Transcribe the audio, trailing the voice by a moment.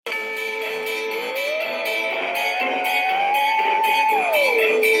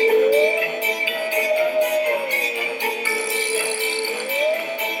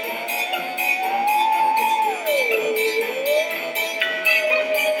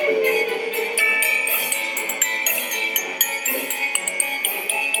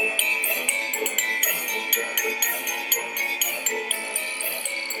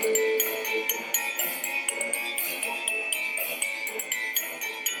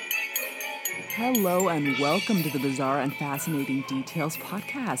Hello and welcome to the Bizarre and Fascinating Details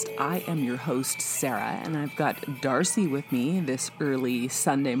podcast. I am your host, Sarah, and I've got Darcy with me this early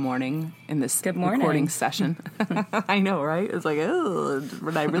Sunday morning in this recording session. I know, right? It's like, oh,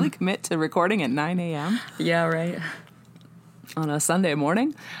 would I really commit to recording at 9 a.m.? Yeah, right. On a Sunday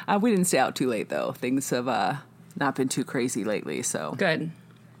morning? We didn't stay out too late, though. Things have not been too crazy lately, so. Good.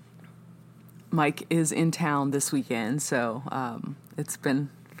 Mike is in town this weekend, so it's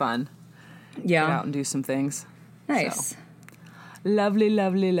been fun. Yeah. Get out and do some things. Nice. So. Lovely,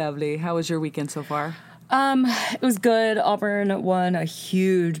 lovely, lovely. How was your weekend so far? It was good. Auburn won a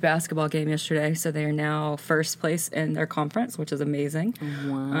huge basketball game yesterday, so they are now first place in their conference, which is amazing.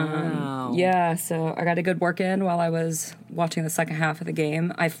 Wow. Yeah, so I got a good work in while I was watching the second half of the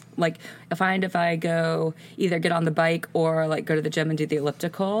game. I find if I go either get on the bike or go to the gym and do the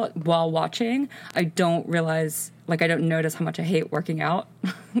elliptical while watching, I don't notice how much I hate working out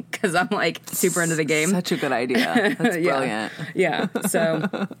because I'm super into the game. Such a good idea. That's brilliant. Yeah. So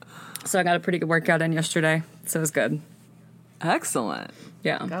I got a pretty good workout in yesterday, so it was good. Excellent.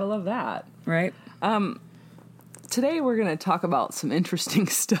 Yeah. Gotta love that. Right? Today we're going to talk about some interesting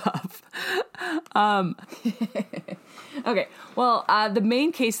stuff. Okay. Well, the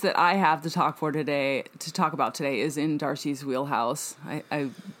main case that I have to talk about today is in Darcy's wheelhouse. I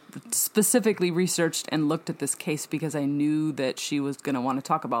specifically researched and looked at this case because I knew that she was going to want to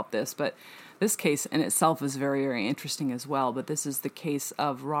talk about this, but this case in itself is very, very interesting as well. But this is the case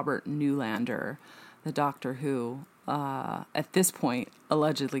of Robert Newlander, the doctor who, at this point,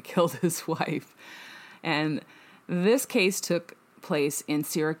 allegedly killed his wife. And this case took place in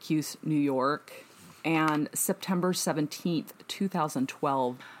Syracuse, New York, and September 17th,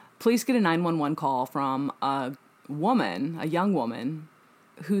 2012. Police get a 911 call from a young woman,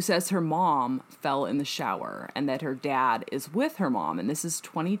 who says her mom fell in the shower and that her dad is with her mom. And this is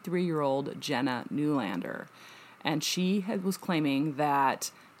 23-year-old Jenna Newlander. And she was claiming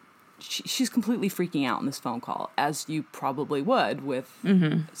that she's completely freaking out in this phone call, as you probably would with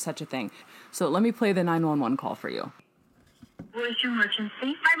such a thing. So let me play the 911 call for you. What is your emergency?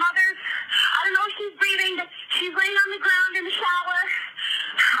 My mother's, I don't know if she's breathing. She's laying on the ground in the shower.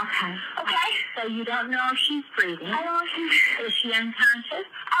 Okay. Okay? So you don't know if she's breathing? I don't know if she's... Is she unconscious?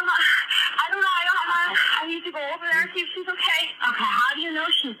 I don't know. I need to go over there and see if she's okay. Okay. How do you know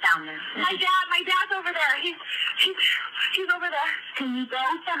she's down there? My dad's over there. He's over there. Can you go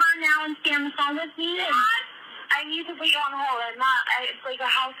to her now and stay on the phone with me? Dad? I need to put you on hold. It's like a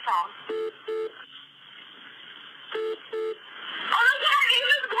house call. Oh my God, he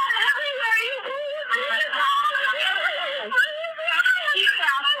was going everywhere.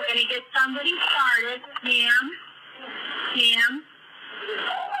 We're going to get somebody started. Ma'am.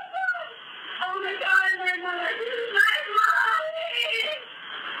 Oh my God, my mommy.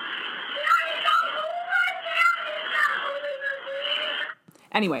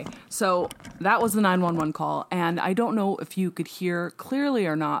 Anyway, so that was the 911 call, and I don't know if you could hear clearly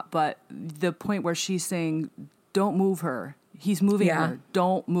or not, but the point where she's saying, don't move her. He's moving her.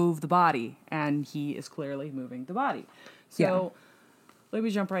 Don't move the body. And he is clearly moving the body. So let me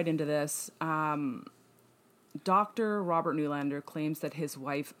jump right into this. Dr. Robert Newlander claims that his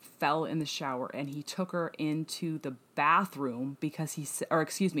wife fell in the shower and he took her into the bathroom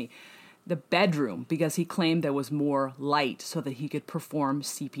the bedroom, because he claimed there was more light so that he could perform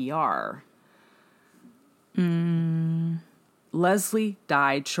CPR. Leslie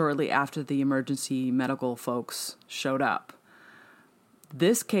died shortly after the emergency medical folks showed up.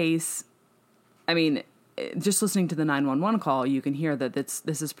 This case, just listening to the 911 call, you can hear that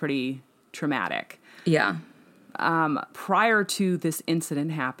this is pretty traumatic. Yeah. Prior to this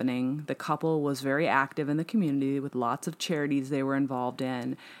incident happening, the couple was very active in the community with lots of charities they were involved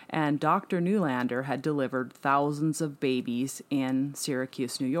in, and Dr. Newlander had delivered thousands of babies in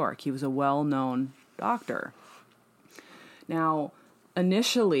Syracuse, New York. He was a well-known doctor. Now,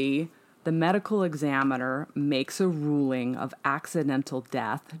 initially, the medical examiner makes a ruling of accidental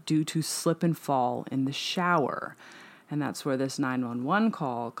death due to slip and fall in the shower, and that's where this 911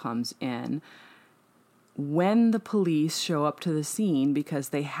 call comes in. When the police show up to the scene, because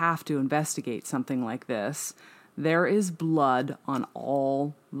they have to investigate something like this, there is blood on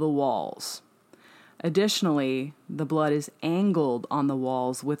all the walls. Additionally, the blood is angled on the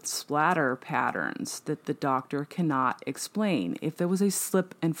walls with splatter patterns that the doctor cannot explain. If there was a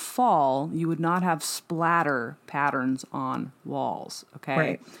slip and fall, you would not have splatter patterns on walls, okay?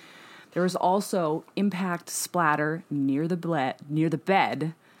 Right. There is also impact splatter near the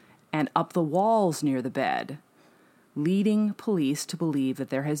bed and up the walls near the bed, leading police to believe that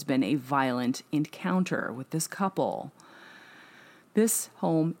there has been a violent encounter with this couple. This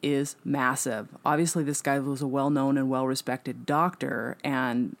home is massive. Obviously, this guy was a well-known and well-respected doctor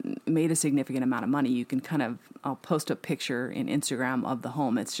and made a significant amount of money. You can I'll post a picture in Instagram of the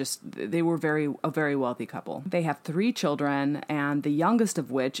home. It's just, they were a very wealthy couple. They have 3 children, and the youngest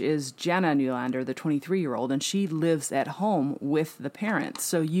of which is Jenna Newlander, the 23-year-old, and she lives at home with the parents.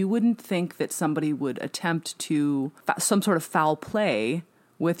 So you wouldn't think that somebody would attempt to, some sort of foul play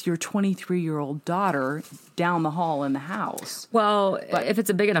with your 23-year-old daughter down the hall in the house. Well, but if it's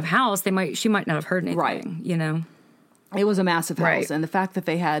a big enough house, she might not have heard anything, right. You know? It was a massive house, right. And the fact that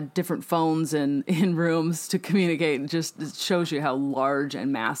they had different phones in rooms to communicate just shows you how large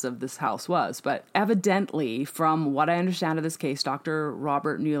and massive this house was. But evidently, from what I understand of this case, Dr.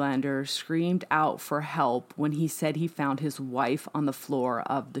 Robert Newlander screamed out for help when he said he found his wife on the floor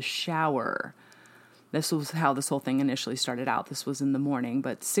of the shower. This was how this whole thing initially started out. This was in the morning,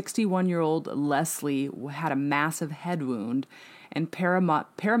 but 61-year-old Leslie had a massive head wound, and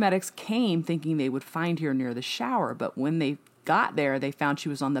paramedics came thinking they would find her near the shower, but when they got there, they found she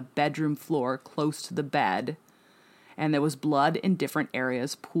was on the bedroom floor close to the bed, and there was blood in different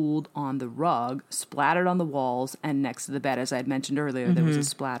areas pooled on the rug, splattered on the walls, and next to the bed. As I had mentioned earlier, There was a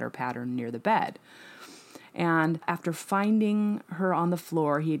splatter pattern near the bed. And after finding her on the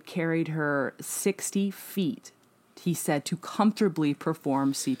floor, he had carried her 60 feet, he said, to comfortably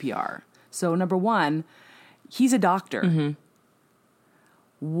perform CPR. So, number one, he's a doctor. Mm-hmm.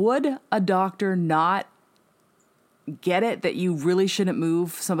 Would a doctor not get it that you really shouldn't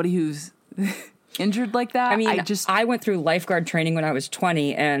move somebody who's injured like that? I mean, I went through lifeguard training when I was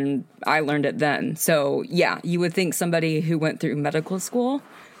 20, and I learned it then. So, yeah, you would think somebody who went through medical school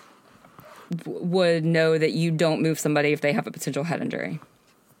would know that you don't move somebody if they have a potential head injury.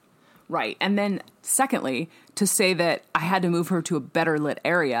 Right. And then secondly, to say that I had to move her to a better lit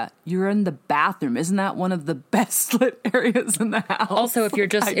area, you're in the bathroom. Isn't that one of the best lit areas in the house? Also, if you're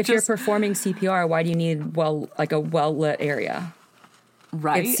you're performing CPR, why do you need a well lit area?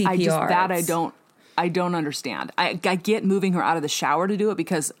 Right. It's CPR. I don't understand. I get moving her out of the shower to do it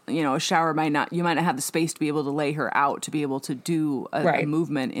because, a shower you might not have the space to be able to lay her out to be able to do a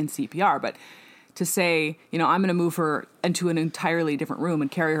movement in CPR. But to say, I'm going to move her into an entirely different room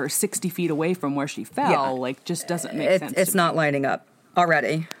and carry her 60 feet away from where she fell, just doesn't make sense. It's not lining up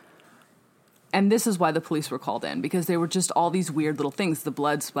already. And this is why the police were called in, because they were just all these weird little things, the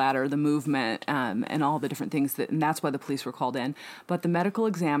blood splatter, the movement, and all the different things, and that's why the police were called in. But the medical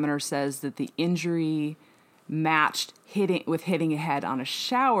examiner says that the injury matched hitting a head on a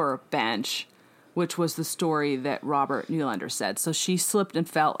shower bench, which was the story that Robert Newlander said. So she slipped and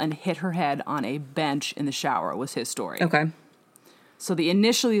fell and hit her head on a bench in the shower, was his story. Okay. So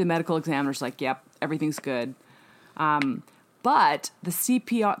initially the medical examiner's like, yep, everything's good. But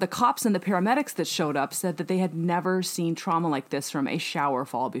the cops and the paramedics that showed up said that they had never seen trauma like this from a shower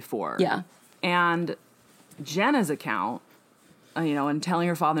fall before. Yeah. And Jenna's account, and telling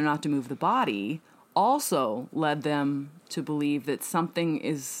her father not to move the body also led them to believe that something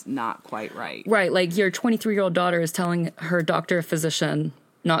is not quite right. Right. Like your 23-year-old daughter is telling her doctor physician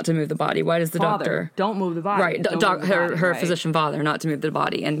not to move the body. Why does the doctor? Don't move the body. Right. Her physician father not to move the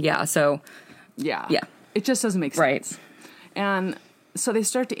body. And yeah. It just doesn't make sense. Right. And so they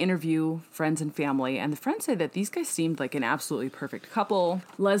start to interview friends and family, and the friends say that these guys seemed like an absolutely perfect couple.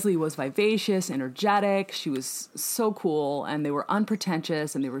 Leslie was vivacious, energetic, she was so cool, and they were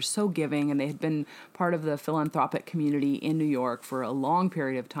unpretentious, and they were so giving, and they had been part of the philanthropic community in New York for a long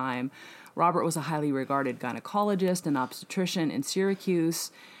period of time. Robert was a highly regarded gynecologist and obstetrician in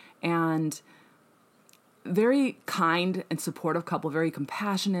Syracuse, and very kind and supportive couple, very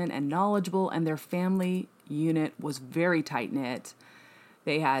compassionate and knowledgeable, and their family unit was very tight-knit.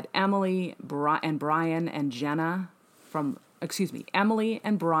 They had Emily and Brian and Jenna Emily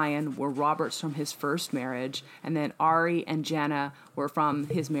and Brian were Robert's from his first marriage, and then Ari and Jenna were from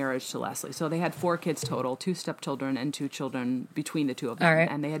his marriage to Leslie. So they had 4 kids total, 2 stepchildren and 2 children between the 2 of them. All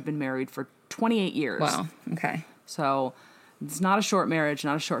right. And they had been married for 28 years. Wow. Okay. So it's not a short marriage,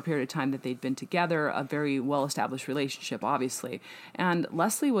 not a short period of time that they'd been together, a very well-established relationship, obviously. And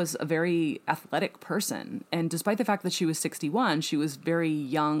Leslie was a very athletic person. And despite the fact that she was 61, she was very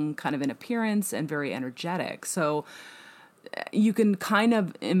young kind of in appearance and very energetic. So you can kind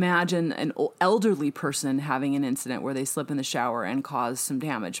of imagine an elderly person having an incident where they slip in the shower and cause some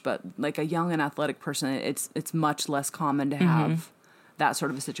damage. But like a young and athletic person, it's much less common to have that sort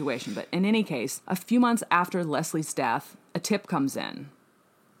of a situation. But in any case, a few months after Leslie's death, a tip comes in.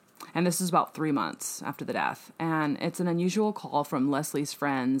 And this is about 3 months after the death. And it's an unusual call from Leslie's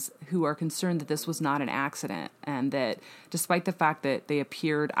friends who are concerned that this was not an accident, and that despite the fact that they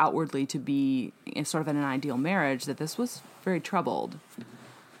appeared outwardly to be in sort of an ideal marriage, that this was very troubled.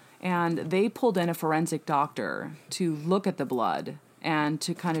 And they pulled in a forensic doctor to look at the blood and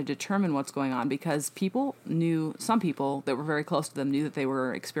to kind of determine what's going on, because some people that were very close to them knew that they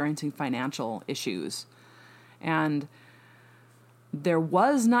were experiencing financial issues. And there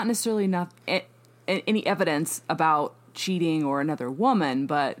was not necessarily any evidence about cheating or another woman,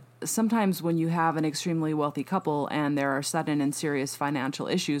 but sometimes when you have an extremely wealthy couple and there are sudden and serious financial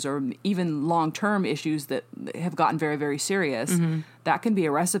issues, or even long-term issues that have gotten very, very serious, that can be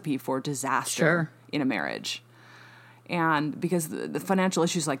a recipe for disaster in a marriage. And because the financial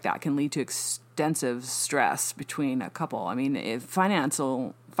issues like that can lead to extensive stress between a couple. I mean, finance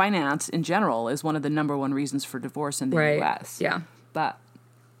in general is one of the number one reasons for divorce in the U.S. Yeah. But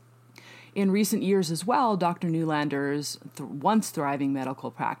in recent years as well, Dr. Newlander's once thriving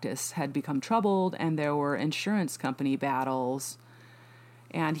medical practice had become troubled, and there were insurance company battles.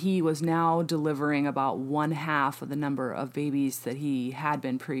 And he was now delivering about 1/2 of the number of babies that he had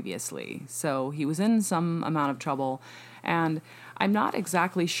been previously. So he was in some amount of trouble. And I'm not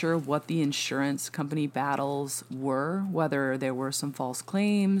exactly sure what the insurance company battles were, whether there were some false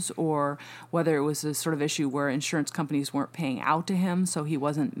claims or whether it was a sort of issue where insurance companies weren't paying out to him, so he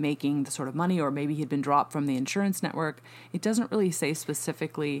wasn't making the sort of money, or maybe he'd been dropped from the insurance network. It doesn't really say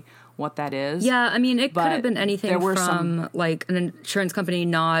specifically what that is. Yeah, I mean, it could have been anything from like an insurance company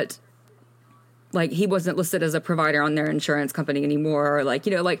not, like he wasn't listed as a provider on their insurance company anymore, or like,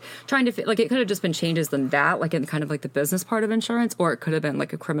 like trying to like, it could have just been changes than that, like in kind of like the business part of insurance, or it could have been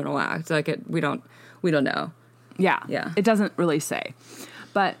like a criminal act. Like we don't know. Yeah. It doesn't really say.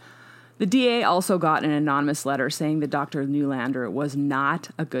 But the DA also got an anonymous letter saying that Dr. Newlander was not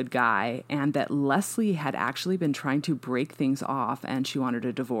a good guy, and that Leslie had actually been trying to break things off and she wanted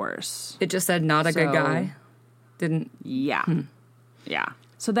a divorce. It just said not a good guy? Didn't? Yeah. Yeah.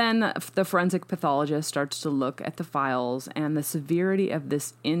 So then the forensic pathologist starts to look at the files, and the severity of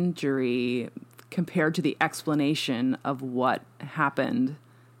this injury compared to the explanation of what happened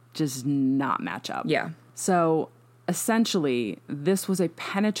does not match up. Yeah. So essentially, this was a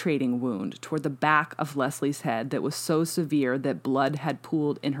penetrating wound toward the back of Leslie's head that was so severe that blood had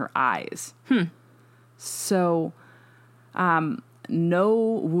pooled in her eyes. So,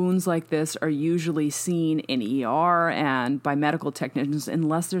 no wounds like this are usually seen in ER and by medical technicians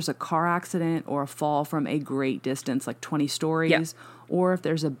unless there's a car accident or a fall from a great distance, like 20 stories, or if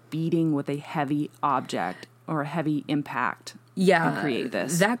there's a beating with a heavy object or a heavy impact. Can create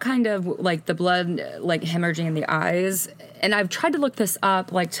this. That kind of like the blood, like hemorrhaging in the eyes. And I've tried to look this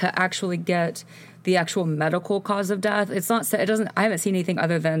up, like to actually get the actual medical cause of death. It's not, it doesn't, I haven't seen anything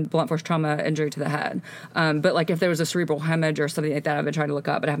other than blunt force trauma injury to the head. But like if there was a cerebral hemorrhage or something like that, I've been trying to look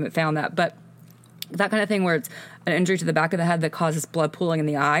up, but I haven't found that. But that kind of thing where it's an injury to the back of the head that causes blood pooling in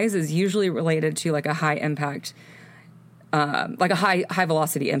the eyes is usually related to like a high impact, like a high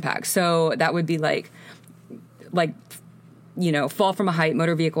velocity impact. So that would be like, fall from a height,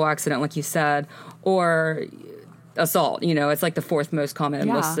 motor vehicle accident, like you said, or assault. It's like the fourth most common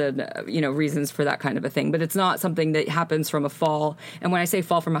listed, reasons for that kind of a thing. But it's not something that happens from a fall. And when I say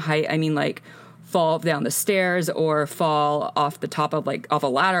fall from a height, I mean like fall down the stairs or fall off the top of off a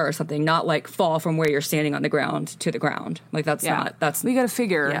ladder or something, not like fall from where you're standing on the ground to the ground. Like that's we got to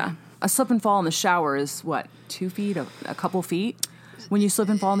figure a slip and fall in the shower is what, 2 feet, a couple feet? When you slip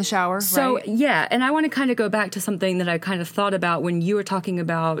and fall in the shower, so, right? Yeah, and I want to kind of go back to something that I kind of thought about when you were talking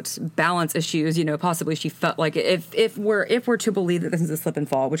about balance issues, possibly she felt like if we're to believe that this is a slip and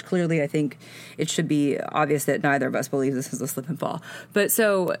fall, which clearly I think it should be obvious that neither of us believe this is a slip and fall. But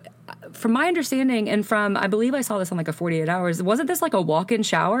so from my understanding and from, I believe I saw this on like a 48 Hours, wasn't this like a walk-in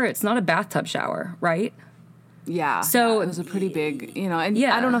shower? It's not a bathtub shower, right? Yeah. So it was a pretty big, and I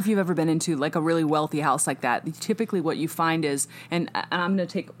don't know if you've ever been into like a really wealthy house like that. Typically what you find is, and I'm going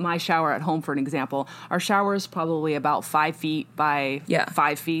to take my shower at home for an example. Our shower is probably about 5 feet by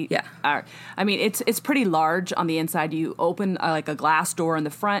 5 feet. Yeah. I mean, it's pretty large on the inside. You open like a glass door in the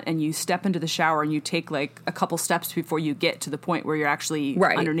front and you step into the shower and you take like a couple steps before you get to the point where you're actually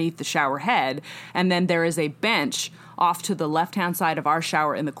underneath the shower head. And then there is a bench off to the left-hand side of our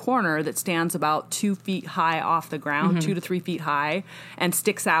shower in the corner that stands about 2 feet high off the ground, 2 to 3 feet high, and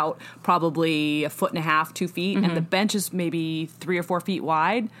sticks out probably 1.5 feet, 2 feet, and the bench is maybe 3 or 4 feet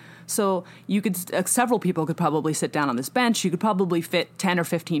wide. So you could, several people could probably sit down on this bench. You could probably fit 10 or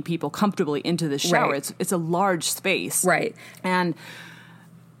 15 people comfortably into the shower. Right. It's a large space. Right. And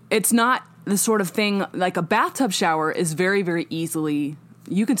it's not the sort of thing, like a bathtub shower is very, very easily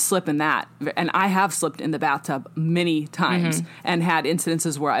you can slip in that. And I have slipped in the bathtub many times and had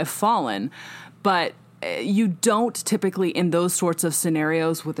incidences where I've fallen. But you don't typically, in those sorts of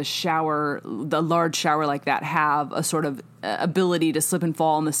scenarios with a shower, the large shower like that, have a sort of ability to slip and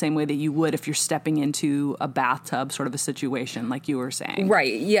fall in the same way that you would if you're stepping into a bathtub sort of a situation, like you were saying.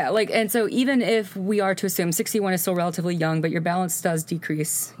 Right, yeah. Like, and so even if we are to assume 61 is still relatively young, but your balance does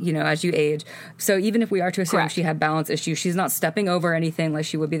decrease, you know, as you age. So even if we are to assume Correct. she had balance issues, she's not stepping over anything like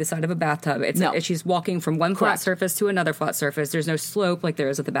she would be the side of a bathtub. She's walking from one flat Correct. surface to another flat surface. There's no slope like there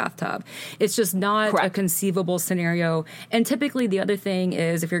is with the bathtub. It's just not Correct. a conceivable scenario. And typically the other thing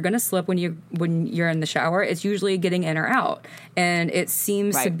is if you're going to slip when you're in the shower, it's usually getting in or out. And it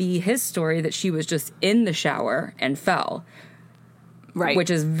seems to Right. be his story that she was just in the shower and fell. Right. Which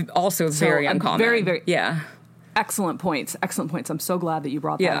is also very uncommon. Very, very... Yeah. Excellent points. Excellent points. I'm so glad that you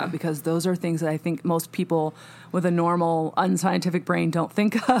brought that Yeah. up, because those are things that I think most people with a normal, unscientific brain don't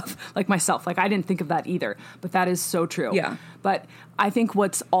think of, like myself. Like, I didn't think of that either, but that is so true. Yeah. But I think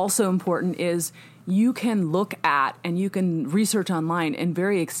what's also important is you can look at and you can research online in a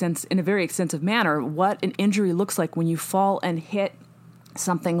very extensive manner what an injury looks like when you fall and hit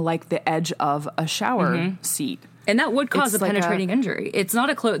something like the edge of a shower seat. And that would cause It's a like penetrating injury. It's not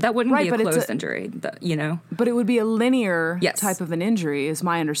that wouldn't Right, be a but it's closed injury, you know? But it would be a linear Yes. type of an injury, is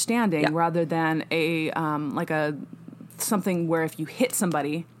my understanding, Yeah. rather than something where if you hit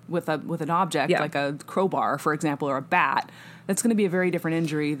somebody with an object, Yeah. like a crowbar, for example, or a bat, that's going to be a very different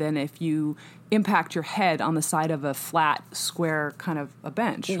injury than if you impact your head on the side of a flat, square kind of a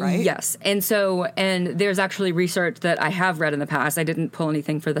bench, right? Yes. And there's actually research that I have read in the past. I didn't pull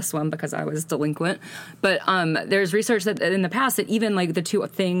anything for this one because I was delinquent. But there's research that in the past that even like the two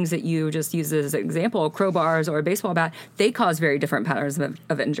things that you just used as an example, crowbars or a baseball bat, they cause very different patterns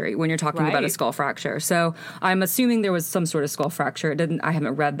of injury when you're talking about a Right. skull fracture. So I'm assuming there was some sort of skull fracture. I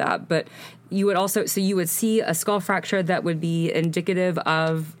haven't read that. But you would see a skull fracture that would be indicative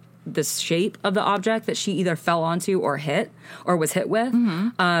of the shape of the object that she either fell onto or hit or was hit with.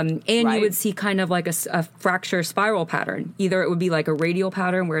 And Right. you would see kind of like a fracture spiral pattern. Either it would be like a radial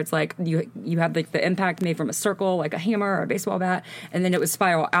pattern where it's like you have like the impact made from a circle, like a hammer or a baseball bat, and then it would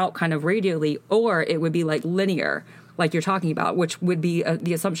spiral out kind of radially, or it would be like linear, like you're talking about, which would be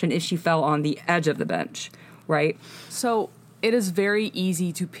the assumption if she fell on the edge of the bench, right? So it is very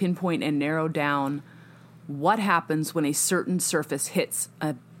easy to pinpoint and narrow down what happens when a certain surface hits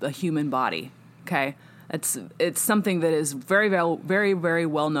a human body. Okay, it's something that is very, very, very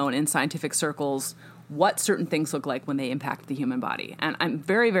well known in scientific circles. What certain things look like when they impact the human body, and I'm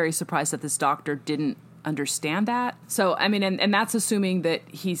very, very surprised that this doctor didn't understand that. So I mean, and that's assuming that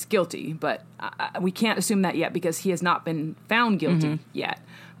he's guilty, but we can't assume that yet because he has not been found guilty yet.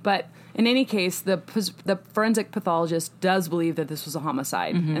 But in any case, the forensic pathologist does believe that this was a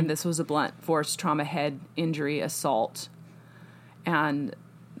homicide, and this was a blunt force trauma head injury assault. And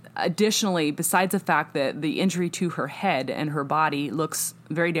additionally, besides the fact that the injury to her head and her body looks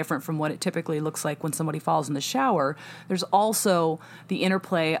very different from what it typically looks like when somebody falls in the shower, there's also the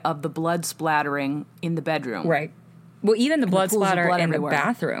interplay of the blood splattering in the bedroom. Right. Well, even the blood pools of splatter blood in everywhere. the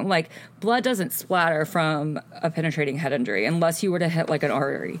bathroom, like blood doesn't splatter from a penetrating head injury unless you were to hit like an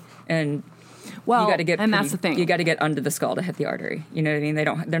artery, and Well, you got to get and that's the thing. You got to get under the skull to hit the artery. You know what I mean?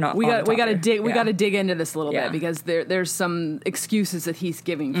 They're not. We got to Yeah. dig into this a little Yeah. bit because there's some excuses that he's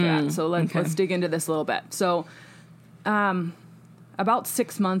giving for that. So let's dig into this a little bit. So, about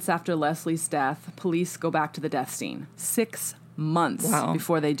 6 months after Leslie's death, police go back to the death scene. 6 months Wow.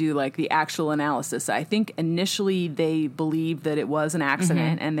 before they do like the actual analysis. I think initially they believed that it was an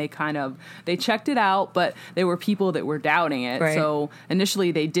accident and they checked it out, but there were people that were doubting it. Right. So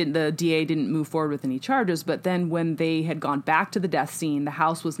initially the DA didn't move forward with any charges, but then when they had gone back to the death scene, the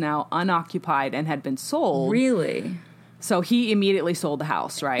house was now unoccupied and had been sold. Really So he immediately sold the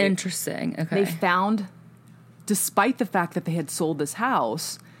house, right? interesting. Okay. They found, despite the fact that they had sold this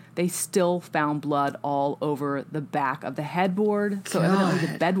house, they still found blood all over the back of the headboard. So evidently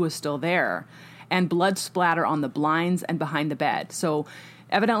the bed was still there. And blood splatter on the blinds and behind the bed. So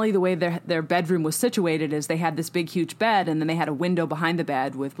evidently the way their bedroom was situated is they had this big, huge bed, and then they had a window behind the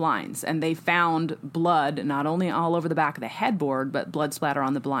bed with blinds. And they found blood not only all over the back of the headboard, but blood splatter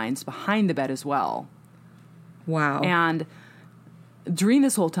on the blinds behind the bed as well. Wow. And during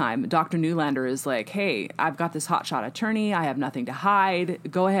this whole time, Dr. Newlander is like, hey, I've got this hotshot attorney. I have nothing to hide.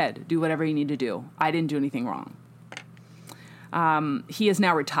 Go ahead. Do whatever you need to do. I didn't do anything wrong. He is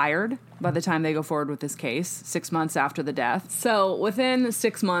now retired by the time they go forward with this case, 6 months after the death. So within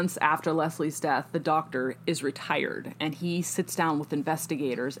 6 months after Leslie's death, the doctor is retired, and he sits down with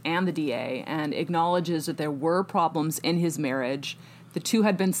investigators and the DA and acknowledges that there were problems in his marriage The two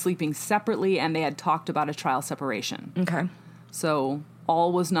had been sleeping separately, and they had talked about a trial separation. Okay. So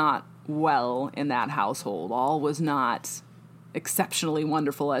all was not well in that household. All was not exceptionally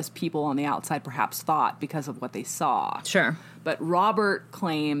wonderful as people on the outside perhaps thought because of what they saw. Sure. But Robert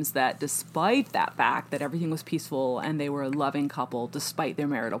claims that despite that fact that everything was peaceful and they were a loving couple despite their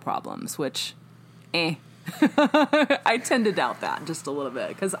marital problems, which, I tend to doubt that just a little bit,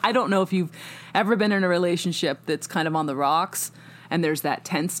 because I don't know if you've ever been in a relationship that's kind of on the rocks and there's that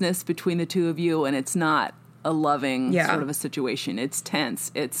tenseness between the two of you, and it's not a loving sort of a situation. It's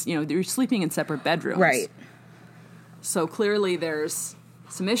tense. It's, you're sleeping in separate bedrooms. Right. So clearly there's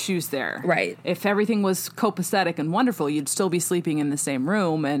some issues there. Right. If everything was copacetic and wonderful, you'd still be sleeping in the same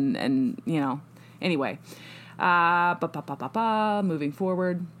room and anyway. Moving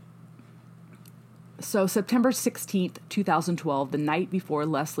forward. So September 16th, 2012, the night before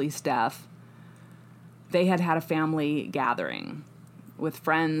Leslie's death, they had a family gathering with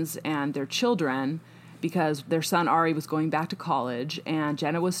friends and their children because their son Ari was going back to college and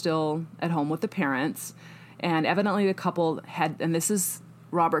Jenna was still at home with the parents. And evidently the couple had, and this is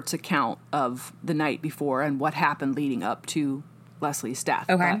Robert's account of the night before and what happened leading up to Leslie's death.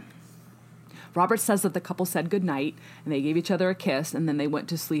 Okay. But Robert says that the couple said goodnight and they gave each other a kiss and then they went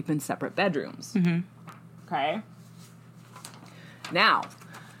to sleep in separate bedrooms. Mm-hmm. Okay. Now,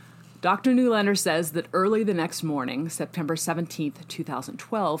 Dr. Newlander says that early the next morning, September 17th,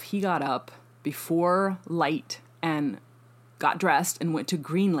 2012, he got up before light and got dressed and went to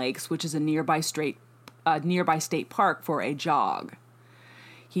Green Lakes, which is a nearby state park, for a jog.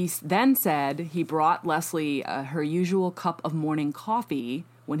 He then said he brought Leslie her usual cup of morning coffee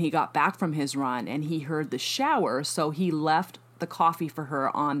when he got back from his run, and he heard the shower, so he left the coffee for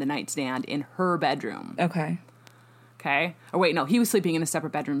her on the nightstand in her bedroom. Okay. Okay? Or wait, no, he was sleeping in a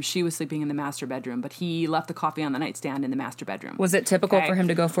separate bedroom. She was sleeping in the master bedroom, but he left the coffee on the nightstand in the master bedroom. Was it typical for him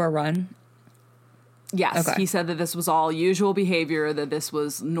to go for a run? Yes. Okay. He said that this was all usual behavior, that this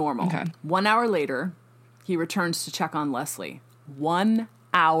was normal. Okay. 1 hour later, he returns to check on Leslie. 1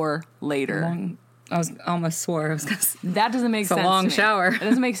 hour later. I almost swore I was going to say. That doesn't make sense to me. It's a long shower. It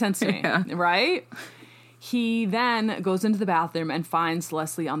doesn't make sense to me. Yeah. Right? He then goes into the bathroom and finds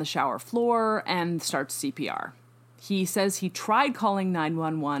Leslie on the shower floor and starts CPR. He says he tried calling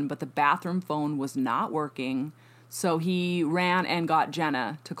 911, but the bathroom phone was not working, so he ran and got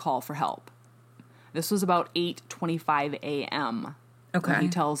Jenna to call for help. This was about 8:25 a.m. Okay. when he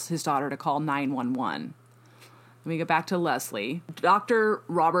tells his daughter to call 911. Let me get back to Leslie. Dr.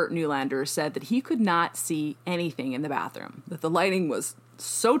 Robert Newlander said that he could not see anything in the bathroom, that the lighting was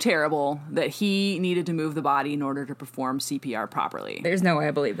so terrible that he needed to move the body in order to perform CPR properly. There's no way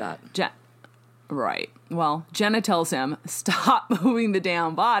I believe that. Right. Well, Jenna tells him, stop moving the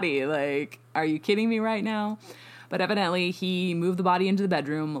damn body. Like, are you kidding me right now? But evidently, he moved the body into the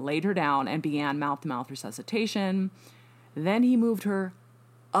bedroom, laid her down, and began mouth-to-mouth resuscitation. Then he moved her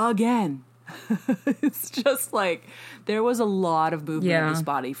again. It's just like there was a lot of movement in this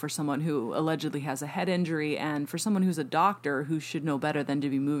body for someone who allegedly has a head injury, and for someone who's a doctor who should know better than to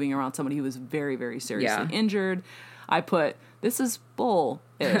be moving around somebody who was very, very seriously injured. I put, this is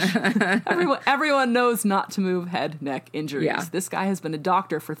bull-ish. Everyone knows not to move head, neck injuries. Yeah. This guy has been a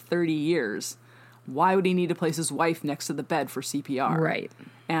doctor for 30 years. Why would he need to place his wife next to the bed for CPR? Right.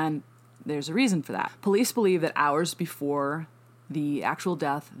 And there's a reason for that. Police believe that hours before the actual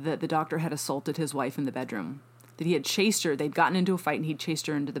death, that the doctor had assaulted his wife in the bedroom, that he had chased her. They'd gotten into a fight and he'd chased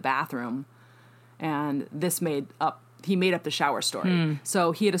her into the bathroom, and he made up the shower story.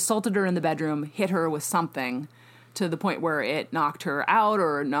 So he had assaulted her in the bedroom, hit her with something to the point where it knocked her out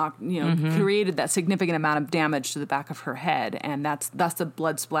or created that significant amount of damage to the back of her head, and that's the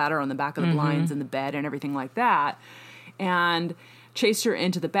blood splatter on the back of the blinds and the bed and everything like that, and chased her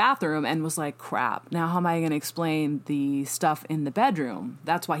into the bathroom and was like, crap, now how am I going to explain the stuff in the bedroom?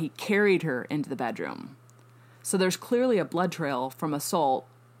 That's why he carried her into the bedroom. So there's clearly a blood trail from assault,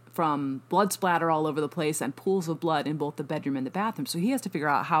 from blood splatter all over the place and pools of blood in both the bedroom and the bathroom. So he has to figure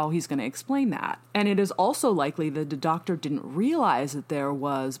out how he's going to explain that. And it is also likely that the doctor didn't realize that there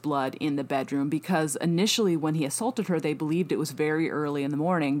was blood in the bedroom, because initially when he assaulted her, they believed it was very early in the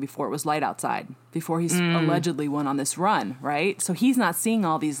morning before it was light outside, before he allegedly went on this run, right? So he's not seeing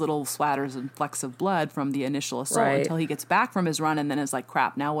all these little splatters and flecks of blood from the initial assault until he gets back from his run, and then is like,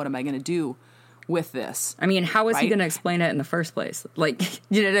 crap, now what am I going to do with this? I mean, how is he going to explain it in the first place? Like,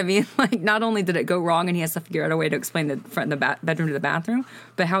 you know what I mean? Like, not only did it go wrong and he has to figure out a way to explain the bedroom to the bathroom,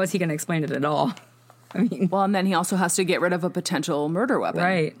 but how is he going to explain it at all? I mean, well, and then he also has to get rid of a potential murder weapon.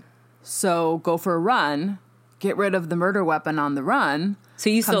 Right. So go for a run, get rid of the murder weapon on the run. So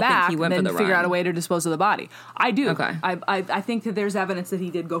you still come back, think he went and for then the figure run? out a way to dispose of the body. I do. Okay. I think that there's evidence that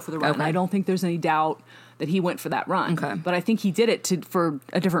he did go for the run. Okay. I don't think there's any doubt that he went for that run. Okay. But I think he did it for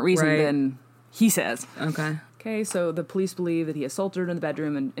a different reason Right. than he says. Okay. Okay, so the police believe that he assaulted her in the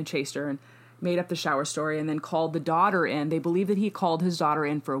bedroom and chased her and made up the shower story and then called the daughter in. They believe that he called his daughter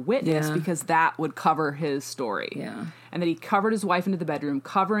in for a witness Yeah. because that would cover his story. Yeah. And that he covered his wife into the bedroom,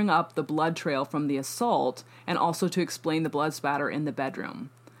 covering up the blood trail from the assault and also to explain the blood spatter in the bedroom.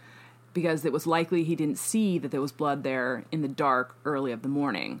 Because it was likely he didn't see that there was blood there in the dark early of the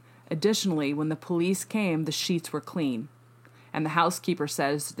morning. Additionally, when the police came, the sheets were clean. And the housekeeper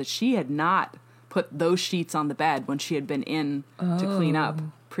says that she had not put those sheets on the bed when she had been in to clean up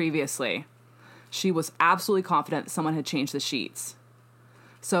previously. She was absolutely confident that someone had changed the sheets.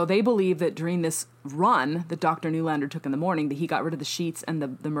 So they believe that during this run that Dr. Newlander took in the morning, that he got rid of the sheets and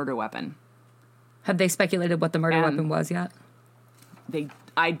the murder weapon. Have they speculated what the murder And- weapon was yet?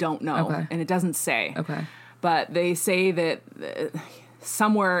 I don't know, Okay. and it doesn't say. Okay. But they say that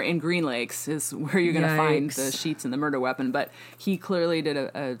somewhere in Green Lakes is where you're going to find Yikes. the sheets and the murder weapon. But he clearly did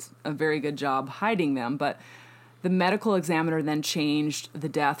a very good job hiding them. But the medical examiner then changed the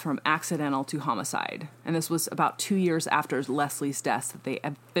death from accidental to homicide. And this was about 2 years after Leslie's death that they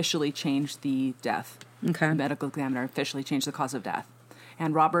officially changed the death. Okay. The medical examiner officially changed the cause of death.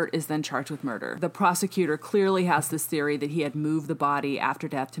 And Robert is then charged with murder. The prosecutor clearly has this theory that he had moved the body after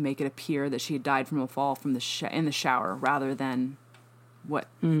death to make it appear that she had died from a fall from in the shower rather than what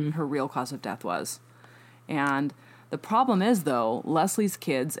her real cause of death was. And the problem is, though, Leslie's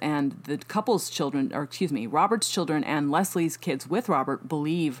kids and the couple's children, Robert's children and Leslie's kids with Robert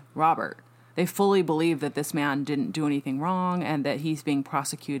believe Robert. They fully believe that this man didn't do anything wrong and that he's being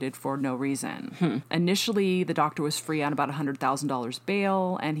prosecuted for no reason. Initially, the doctor was free on about $100,000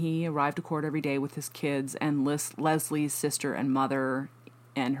 bail, and he arrived to court every day with his kids and Leslie's sister and mother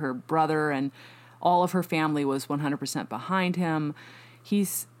and her brother, and all of her family was 100% behind him.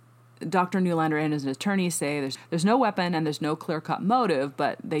 Dr. Newlander and his attorney say there's no weapon and there's no clear-cut motive,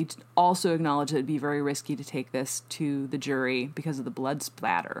 but they also acknowledge that it'd be very risky to take this to the jury because of the blood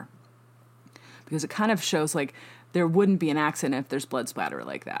splatter. Because it kind of shows like there wouldn't be an accident if there's blood splatter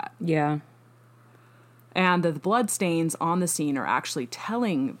like that. Yeah. And the blood stains on the scene are actually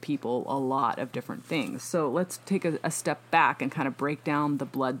telling people a lot of different things. So let's take a step back and kind of break down the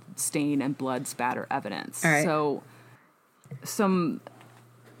blood stain and blood spatter evidence. All right. So some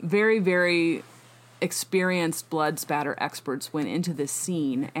very, very experienced blood spatter experts went into this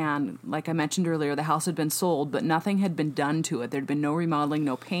scene, and like I mentioned earlier, the house had been sold, but nothing had been done to it. There'd been no remodeling,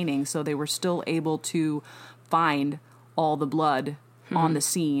 no painting, so they were still able to find all the blood on the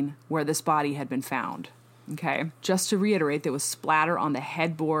scene where this body had been found. Okay, just to reiterate, there was splatter on the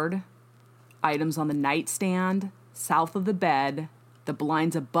headboard, items on the nightstand, south of the bed, the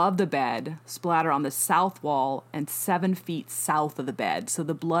blinds above the bed, splatter on the south wall, and 7 feet south of the bed. So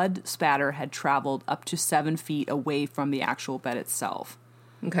the blood spatter had traveled up to 7 feet away from the actual bed itself.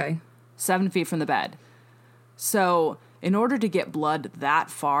 Okay. 7 feet from the bed. So in order to get blood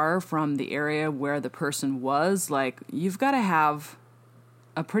that far from the area where the person was, like, you've got to have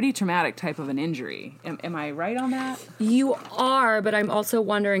a pretty traumatic type of an injury. Am I right on that? You are, but I'm also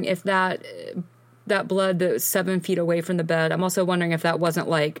wondering if that blood that was 7 feet away from the bed, I'm also wondering if that wasn't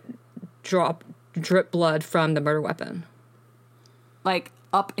like drip blood from the murder weapon. Like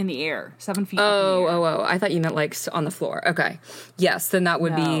up in the air, 7 feet up in the air. Oh. I thought you meant like on the floor. Okay. Yes, then that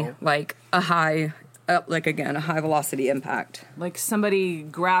would be No. like a high velocity impact. Like somebody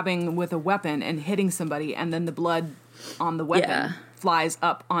grabbing with a weapon and hitting somebody, and then the blood on the weapon flies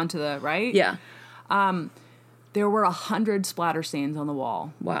up onto the, right? Yeah. There were 100 splatter stains on the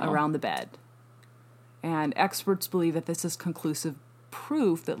wall around the bed. And experts believe that this is conclusive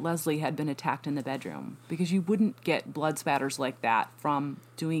proof that Leslie had been attacked in the bedroom, because you wouldn't get blood spatters like that from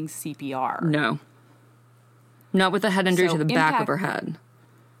doing CPR. No. Not with the head injury So to the back of her head.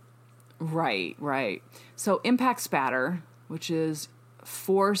 Right. So impact spatter, which is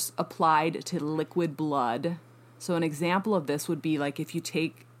force applied to liquid blood. So an example of this would be like if you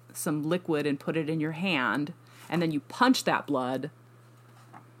take some liquid and put it in your hand, and then you punch that blood,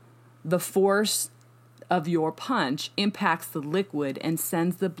 the force of your punch impacts the liquid and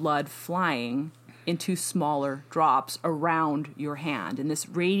sends the blood flying into smaller drops around your hand. And this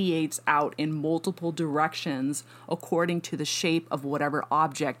radiates out in multiple directions according to the shape of whatever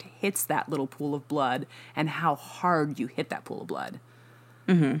object hits that little pool of blood and how hard you hit that pool of blood.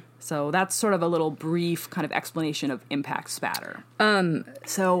 Mm-hmm. So that's sort of a little brief kind of explanation of impact spatter.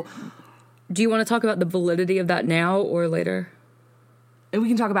 So do you want to talk about the validity of that now or later? we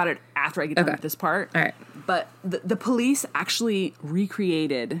can talk about it after I get done with this part. All right. But the police actually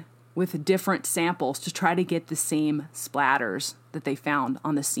recreated with different samples to try to get the same splatters that they found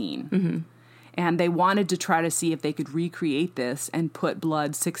on the scene. Mm-hmm. And they wanted to try to see if they could recreate this and put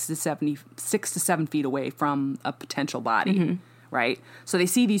blood 6 to 7 feet away from a potential body, Mm-hmm. right? So they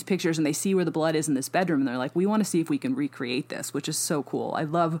see these pictures and they see where the blood is in this bedroom, and they're like, we want to see if we can recreate this, which is so cool. I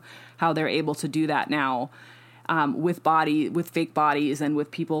love how they're able to do that now. With fake bodies and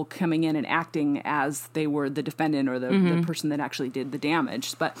with people coming in and acting as they were the defendant or the person that actually did the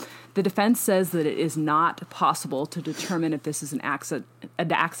damage. But the defense says that it is not possible to determine if this is an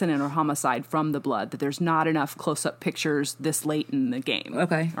accident or homicide from the blood, that there's not enough close-up pictures this late in the game.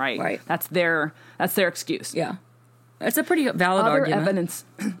 Okay. Right. That's their excuse. Yeah. It's a pretty valid Other argument. evidence.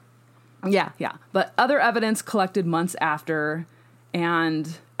 Yeah. But other evidence collected months after,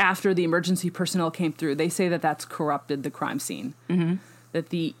 and after the emergency personnel came through, they say that that's corrupted the crime scene. Mm-hmm. That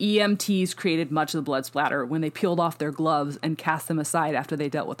the EMTs created much of the blood splatter when they peeled off their gloves and cast them aside after they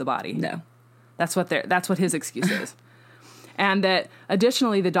dealt with the body. No. That's what his excuse is. And that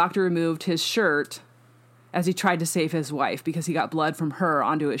additionally, the doctor removed his shirt as he tried to save his wife because he got blood from her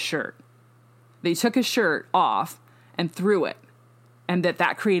onto his shirt. They took his shirt off and threw it, and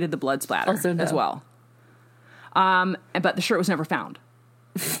that created the blood splatter Also no. as well. But the shirt was never found.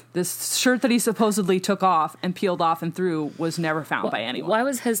 This shirt that he supposedly took off and peeled off and threw was never found by anyone. Why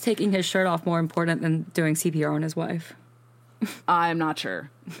was his taking his shirt off more important than doing CPR on his wife? I'm not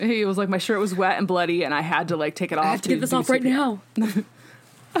sure. He was like, my shirt was wet and bloody, and I had to take it off. I have to get this do off right CPR. now.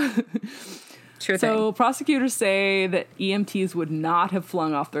 Sure thing. So prosecutors say that EMTs would not have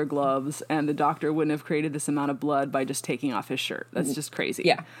flung off their gloves, and the doctor wouldn't have created this amount of blood by just taking off his shirt. That's just crazy.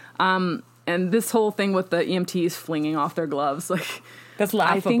 Yeah. And this whole thing with the EMTs flinging off their gloves, That's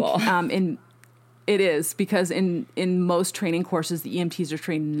laughable. I think it is, because in most training courses, the EMTs are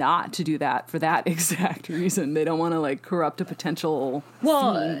trained not to do that for that exact reason. They don't want to corrupt a potential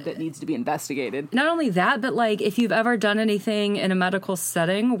scene that needs to be investigated. Not only that, but if you've ever done anything in a medical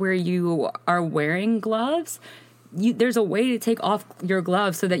setting where you are wearing gloves, there's a way to take off your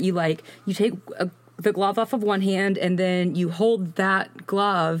gloves so that you take the glove off of one hand and then you hold that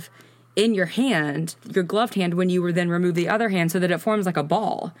glove in your hand, your gloved hand, when you then remove the other hand so that it forms like a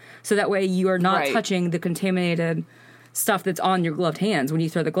ball. So that way you are not touching the contaminated stuff that's on your gloved hands when you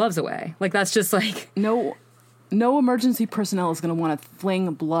throw the gloves away. That's just No emergency personnel is going to want to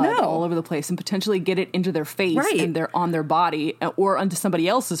fling blood all over the place and potentially get it into their face and they're on their body or onto somebody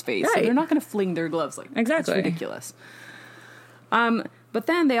else's face. Right. So they're not going to fling their gloves like that. Exactly. It's ridiculous. But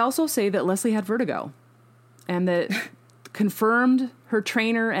then they also say that Leslie had vertigo, and that her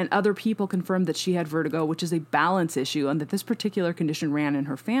trainer and other people confirmed that she had vertigo, which is a balance issue, and that this particular condition ran in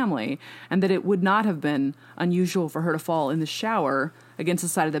her family, and that it would not have been unusual for her to fall in the shower against the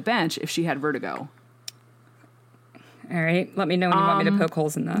side of the bench if she had vertigo. All right, let me know when you want me to poke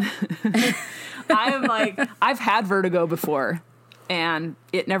holes in that. I've had vertigo before, and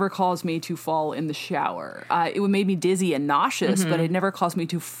it never caused me to fall in the shower. It made me dizzy and nauseous, but it never caused me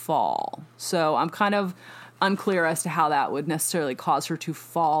to fall. So I'm kind of unclear as to how that would necessarily cause her to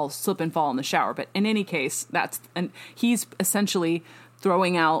slip and fall in the shower. But in any case, and he's essentially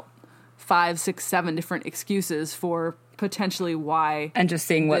throwing out 5, 6, 7 different excuses for potentially why and just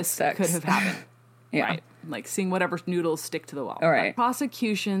seeing what this sticks. could have happened. Yeah. Right. Seeing whatever noodles stick to the wall. All right. The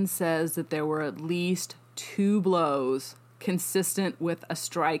prosecution says that there were at least 2 blows consistent with a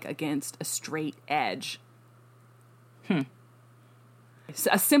strike against a straight edge.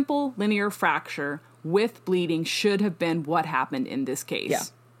 A simple linear fracture with bleeding should have been what happened in this case. Yeah.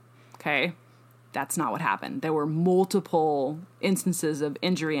 Okay? That's not what happened. There were multiple instances of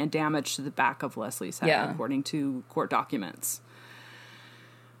injury and damage to the back of Leslie's head, according to court documents.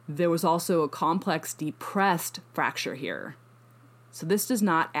 There was also a complex depressed fracture here. So this does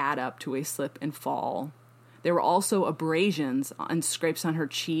not add up to a slip and fall. There were also abrasions and scrapes on her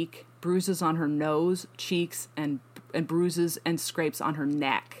cheek, bruises on her nose, cheeks, and bruises and scrapes on her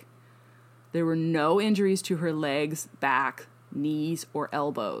neck. There were no injuries to her legs, back, knees, or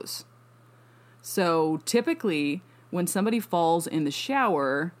elbows. So typically, when somebody falls in the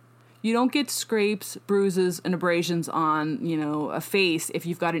shower, you don't get scrapes, bruises, and abrasions on, a face if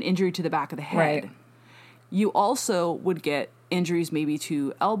you've got an injury to the back of the head. Right. You also would get injuries maybe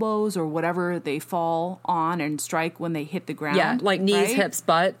to elbows or whatever they fall on and strike when they hit the ground. Yeah, like knees, hips,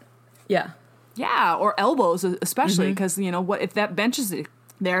 butt. Yeah. Yeah, or elbows especially, because, what if that bench is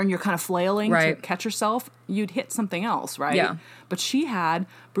there and you're kind of flailing to catch yourself, you'd hit something else, right? Yeah. But she had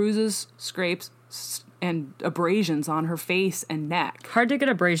bruises, scrapes, and abrasions on her face and neck. Hard to get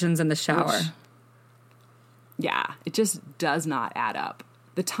abrasions in the shower. It just does not add up.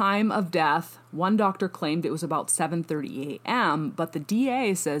 The time of death, one doctor claimed it was about 7:30 a.m., but the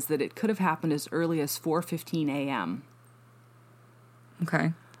DA says that it could have happened as early as 4:15 a.m.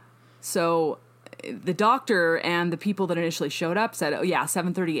 Okay. So the doctor and the people that initially showed up said, oh yeah,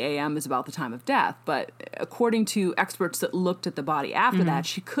 7:30 a.m. is about the time of death. But according to experts that looked at the body after that,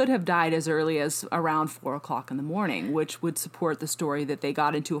 she could have died as early as around 4 o'clock in the morning, which would support the story that they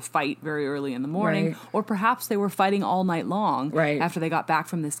got into a fight very early in the morning, Right. or perhaps they were fighting all night long Right. after they got back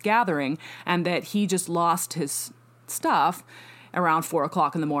from this gathering, and that he just lost his stuff around 4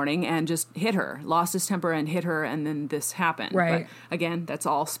 o'clock in the morning and just hit her, lost his temper and hit her, and then this happened. Right. But again, that's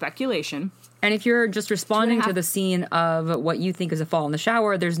all speculation. And if you're just responding to 2.5 the scene of what you think is a fall in the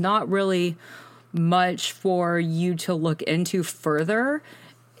shower, there's not really much for you to look into further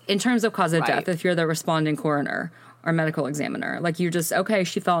in terms of cause of Right. death if you're the responding coroner or medical examiner. Like, you just, okay,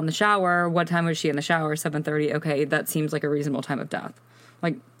 she fell in the shower. What time was she in the shower? 7:30. Okay, that seems like a reasonable time of death.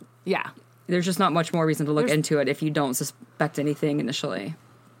 Like, Yeah. there's just not much more reason to look There's- into it if you don't suspect anything initially.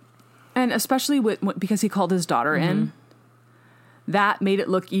 And especially because he called his daughter in, that made it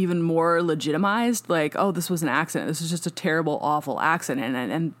look even more legitimized. Like, oh, this was an accident. This is just a terrible, awful accident.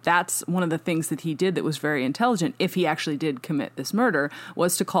 And that's one of the things that he did that was very intelligent, if he actually did commit this murder,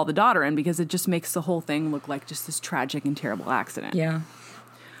 was to call the daughter in, because it just makes the whole thing look like just this tragic and terrible accident. Yeah.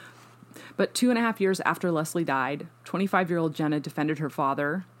 But 2.5 years after Leslie died, 25-year-old Jenna defended her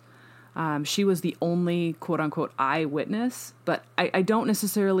father. She was the only quote-unquote eyewitness, but I don't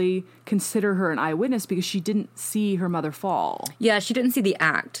necessarily consider her an eyewitness because she didn't see her mother fall. Yeah, she didn't see the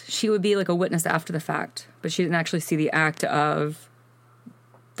act. She would be like a witness after the fact, but she didn't actually see the act of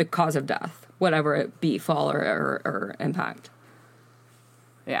the cause of death, whatever it be, fall or impact.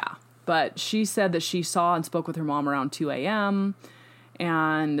 Yeah. But she said that she saw and spoke with her mom around 2 a.m.,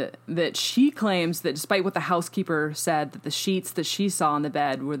 and that she claims that despite what the housekeeper said, that the sheets that she saw on the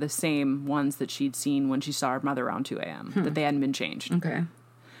bed were the same ones that she'd seen when she saw her mother around 2 a.m., that they hadn't been changed. Okay.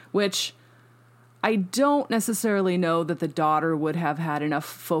 Which I don't necessarily know that the daughter would have had enough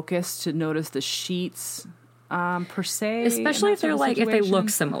focus to notice the sheets per se. Especially if they're like, if they look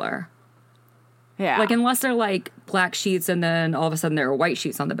similar. Yeah. Like, unless they're like black sheets and then all of a sudden there are white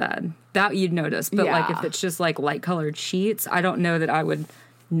sheets on the bed. That you'd notice. But like, Yeah. if it's just like light colored sheets, I don't know that I would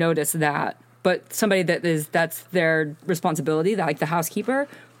notice that. But somebody that's their responsibility, that like the housekeeper,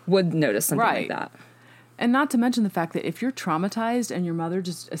 would notice something Right. like that. And not to mention the fact that if you're traumatized and your mother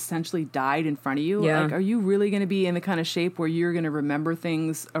just essentially died in front of you, Yeah. like, are you really going to be in the kind of shape where you're going to remember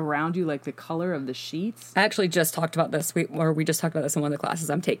things around you, like the color of the sheets? I actually just talked about this, we just talked about this in one of the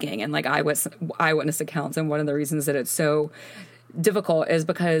classes I'm taking, and like eyewitness accounts. And one of the reasons that it's so difficult is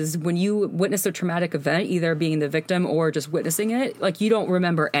because when you witness a traumatic event, either being the victim or just witnessing it, like, you don't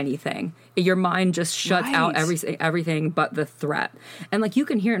remember anything. Your mind just shuts out Right. everything but the threat. And like, you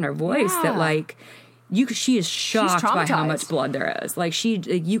can hear in her voice that Yeah. like, she is shocked by how much traumatized. blood there is. Like,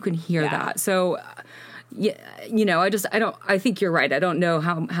 you can hear Yeah. that. So, yeah, you know, I think you're right. I don't know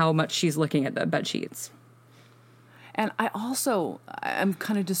how much she's looking at the bed sheets. And I'm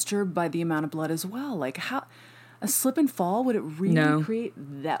kind of disturbed by the amount of blood as well. Like, how a slip and fall, would it really No. create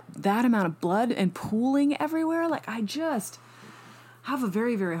that amount of blood and pooling everywhere? Like, I just have a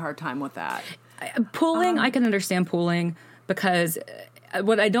very, very hard time with that. Pooling, I can understand pooling, because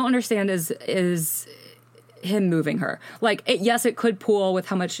what I don't understand is him moving her. Like, yes, it could pool with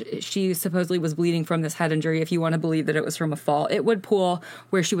how much she supposedly was bleeding from this head injury. If you want to believe that it was from a fall, it would pool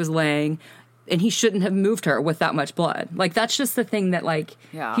where she was laying, and he shouldn't have moved her with that much blood. Like, that's just the thing that, like,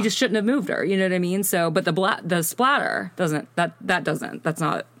 Yeah. he just shouldn't have moved her. You know what I mean? So, but the splatter doesn't. That's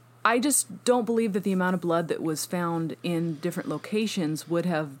not. I just don't believe that the amount of blood that was found in different locations would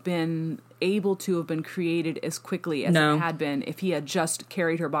have been able to have been created as quickly as No. it had been if he had just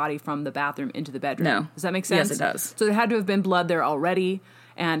carried her body from the bathroom into the bedroom. No. Does that make Yes, sense? it does. So there had to have been blood there already,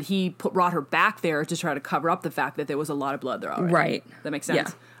 and he brought her back there to try to cover up the fact that there was a lot of blood there already. Right. That makes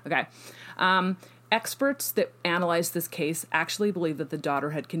sense? Okay. Experts that analyzed this case actually believe that the daughter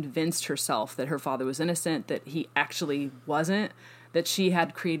had convinced herself that her father was innocent, that he actually wasn't, that she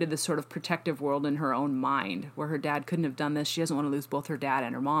had created this sort of protective world in her own mind where her dad couldn't have done this. She doesn't want to lose both her dad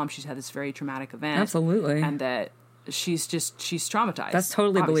and her mom. She's had this very traumatic event. Absolutely. And that she's traumatized. That's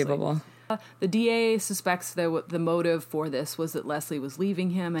totally obviously. believable. The DA suspects that the motive for this was that Leslie was leaving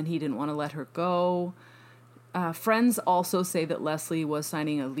him and he didn't want to let her go. Friends also say that Leslie was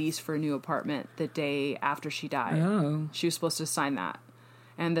signing a lease for a new apartment the day after she died. Oh. She was supposed to sign that.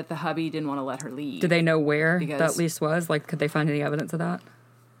 And that the hubby didn't want to let her leave. Do they know where Because- that lease was? Like, could they find any evidence of that?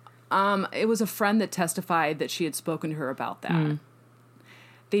 It was a friend that testified that she had spoken to her about that.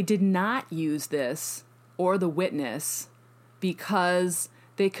 They did not use this or the witness because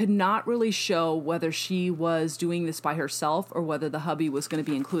they could not really show whether she was doing this by herself or whether the hubby was going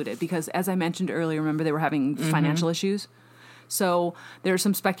to be included. Because as I mentioned earlier, remember they were having financial issues? So there's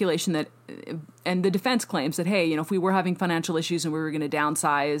some speculation that, and the defense claims that, hey, if we were having financial issues and we were going to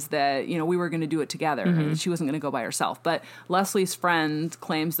downsize, that, we were going to do it together. And she wasn't going to go by herself. But Leslie's friend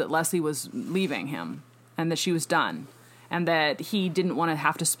claims that Leslie was leaving him and that she was done and that he didn't want to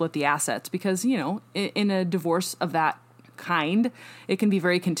have to split the assets because, in a divorce of that kind, it can be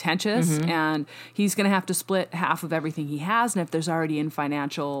very contentious and he's going to have to split half of everything he has. And if there's already in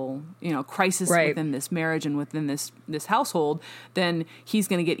financial, crisis within this marriage and within this household, then he's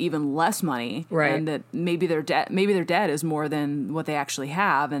going to get even less money. Right. And that maybe their debt is more than what they actually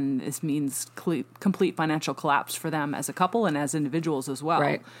have. And this means complete financial collapse for them as a couple and as individuals as well.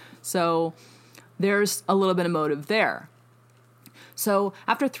 Right. So there's a little bit of motive there. So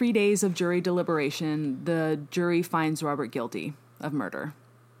after 3 days of jury deliberation, the jury finds Robert guilty of murder.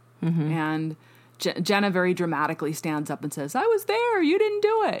 And Jenna very dramatically stands up and says, "I was there. You didn't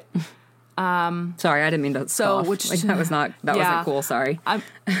do it." Sorry, I didn't mean to scoff. That wasn't cool. Sorry.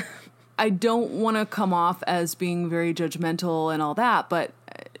 I don't want to come off as being very judgmental and all that, but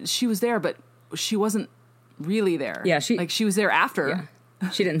she was there, but she wasn't really there. Yeah, she was there after. Yeah.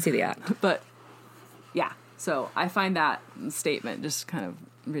 She didn't see the act. But yeah. So I find that statement just kind of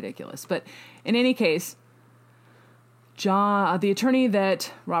ridiculous. But in any case, the attorney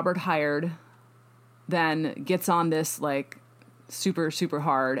that Robert hired then gets on this super, super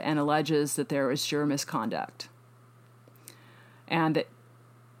hard and alleges that there was juror misconduct and that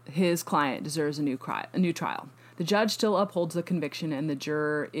his client deserves a new trial. The judge still upholds the conviction, and the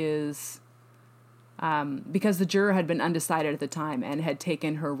juror is... because the juror had been undecided at the time and had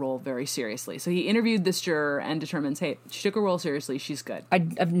taken her role very seriously. So he interviewed this juror and determines, hey, she took her role seriously. She's good.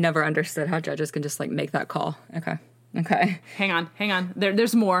 I've never understood how judges can just make that call. Okay. Hang on.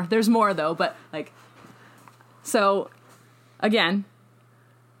 There's more. There's more though. But so again,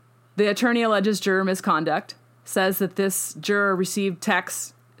 the attorney alleges juror misconduct, says that this juror received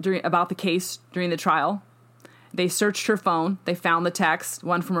texts about the case during the trial. They searched her phone. They found the text,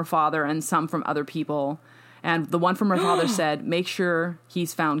 one from her father and some from other people. And the one from her father said, make sure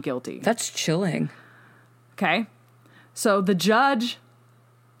he's found guilty. That's chilling. Okay. So the judge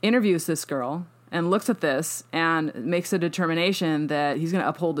interviews this girl and looks at this and makes a determination that he's going to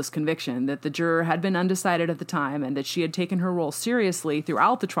uphold this conviction, that the juror had been undecided at the time and that she had taken her role seriously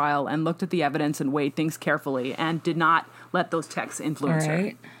throughout the trial and looked at the evidence and weighed things carefully and did not let those texts influence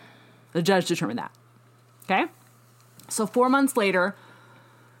her. The judge determined that. Okay? So 4 months later,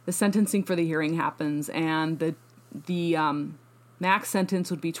 the sentencing for the hearing happens, and the max sentence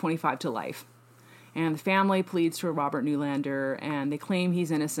would be 25 to life. And the family pleads for Robert Newlander, and they claim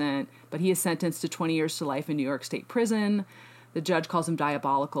he's innocent, but he is sentenced to 20 years to life in New York State Prison. The judge calls him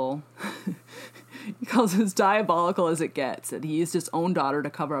diabolical. He calls him as diabolical as it gets, that he used his own daughter to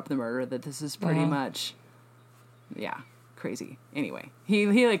cover up the murder, that this is pretty much, crazy. Anyway, he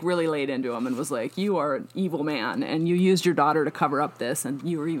really laid into him and was like, you are an evil man and you used your daughter to cover up this and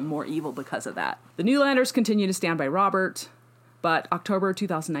you were even more evil because of that. The Newlanders continue to stand by Robert, but October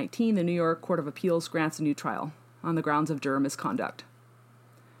 2019, the New York Court of Appeals grants a new trial on the grounds of juror misconduct.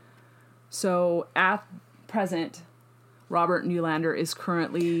 So at present, Robert Newlander is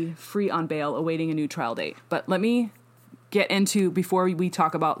currently free on bail awaiting a new trial date. But let me get into, before we break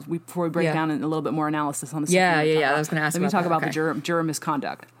down in a little bit more analysis on the I was going to ask let me talk about the juror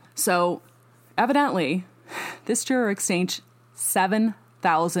misconduct. So evidently this juror exchanged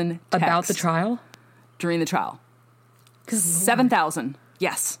 7,000 texts about the trial during the trial. 7,000,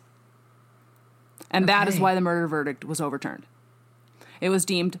 yes. And that is why the murder verdict was overturned. It was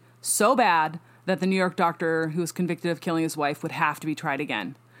deemed so bad that the New York doctor who was convicted of killing his wife would have to be tried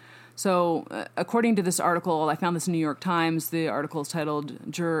again. So, according to this article, I found this in New York Times. The article is titled,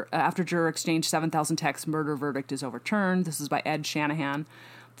 After Juror Exchanged 7,000 Texts, Murder Verdict is Overturned. This is by Ed Shanahan.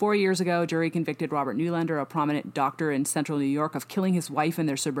 4 years ago, a jury convicted Robert Newlander, a prominent doctor in central New York, of killing his wife in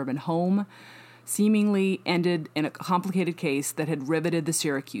their suburban home. Seemingly ended in a complicated case that had riveted the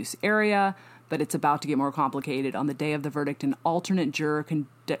Syracuse area, but it's about to get more complicated. On the day of the verdict, an alternate juror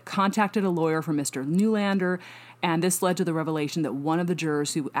contacted a lawyer for Mr. Newlander, and this led to the revelation that one of the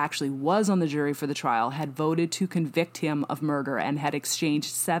jurors who actually was on the jury for the trial had voted to convict him of murder and had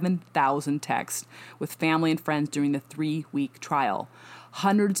exchanged 7,000 texts with family and friends during the 3-week trial.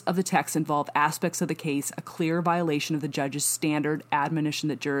 Hundreds of the texts involve aspects of the case, a clear violation of the judge's standard admonition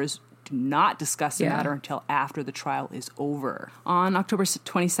that jurors do not discuss the Yeah. matter until after the trial is over. On October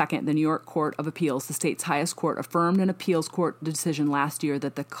 22nd, the New York Court of Appeals, the state's highest court, affirmed an appeals court decision last year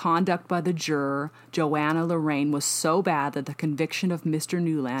that the conduct by the juror, Joanna Lorraine, was so bad that the conviction of Mr.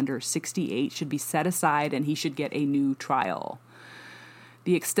 Newlander, 68, should be set aside and he should get a new trial.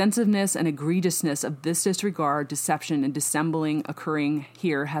 The extensiveness and egregiousness of this disregard, deception, and dissembling occurring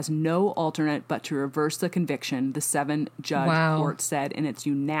here has no alternate but to reverse the conviction, the 7-judge Wow. court said in its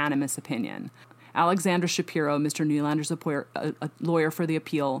unanimous opinion. Alexandra Shapiro, Mr. Newlander's a lawyer for the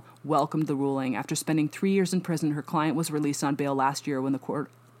appeal, welcomed the ruling. After spending 3 years in prison, her client was released on bail last year when the court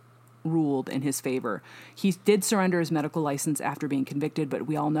ruled in his favor. He did surrender his medical license after being convicted, but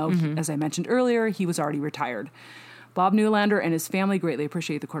we all know, as I mentioned earlier, he was already retired. Bob Newlander and his family greatly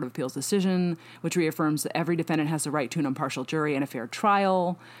appreciate the Court of Appeals decision, which reaffirms that every defendant has the right to an impartial jury and a fair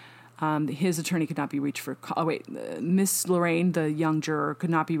trial. His attorney could not be reached for... Miss Lorraine, the young juror, could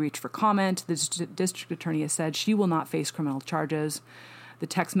not be reached for comment. The district attorney has said she will not face criminal charges. The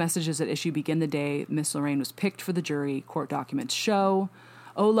text messages at issue begin the day Miss Lorraine was picked for the jury, court documents show.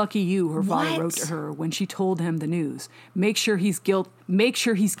 "Oh, lucky you," her father wrote to her when she told him the news. Make sure he's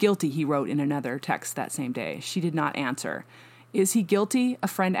guilty, he wrote in another text that same day. She did not answer. "Is he guilty?" a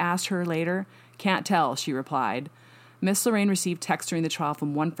friend asked her later. "Can't tell," she replied. Miss Lorraine received texts during the trial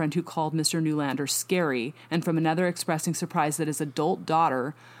from one friend who called Mr. Newlander scary, and from another expressing surprise that his adult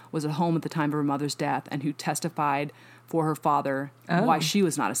daughter was at home at the time of her mother's death and who testified for her father why she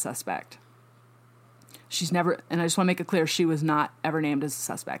was not a suspect. She's never, and I just want to make it clear, she was not ever named as a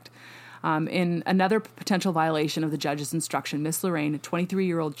suspect. In another potential violation of the judge's instruction, Miss Lorraine, a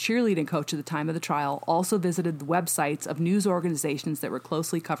 23-year-old cheerleading coach at the time of the trial, also visited the websites of news organizations that were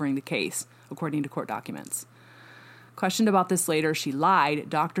closely covering the case, according to court documents. Questioned about this later, she lied,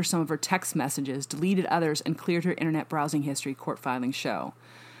 doctored some of her text messages, deleted others, and cleared her internet browsing history, court filings show.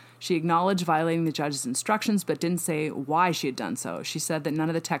 She acknowledged violating the judge's instructions, but didn't say why she had done so. She said that none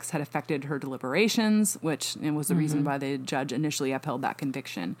of the texts had affected her deliberations, which was the reason why the judge initially upheld that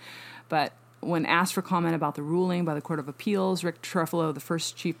conviction. But when asked for comment about the ruling by the Court of Appeals, Rick Truffalo, the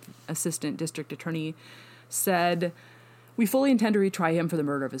first chief assistant district attorney, said, "We fully intend to retry him for the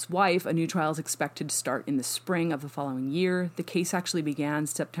murder of his wife. A new trial is expected to start in the spring of the following year. The case actually began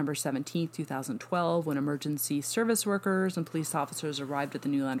September 17, 2012, when emergency service workers and police officers arrived at the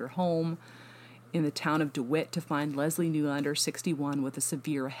Newlander home in the town of DeWitt to find Leslie Newlander, 61, with a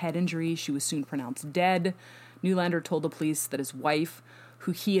severe head injury. She was soon pronounced dead. Newlander told the police that his wife,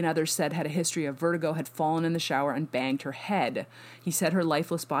 who he and others said had a history of vertigo, had fallen in the shower and banged her head. He said her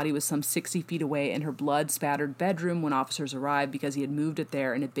lifeless body was some 60 feet away in her blood-spattered bedroom when officers arrived because he had moved it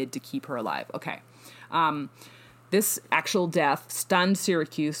there in a bid to keep her alive." Okay. This actual death stunned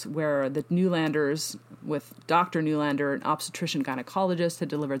Syracuse, where the Newlanders, with Dr. Newlander, an obstetrician gynecologist, had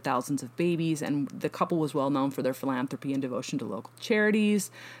delivered thousands of babies, and the couple was well known for their philanthropy and devotion to local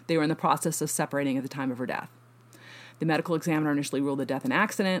charities. They were in the process of separating at the time of her death. The medical examiner initially ruled the death an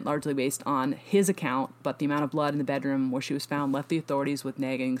accident, largely based on his account, but the amount of blood in the bedroom where she was found left the authorities with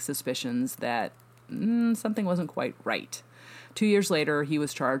nagging suspicions that something wasn't quite right. 2 years later, he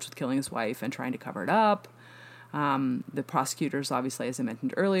was charged with killing his wife and trying to cover it up. The prosecutors, obviously, as I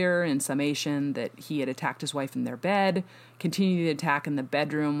mentioned earlier, in summation, that he had attacked his wife in their bed, continued the attack in the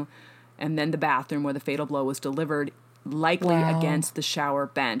bedroom, and then the bathroom where the fatal blow was delivered, likely against the shower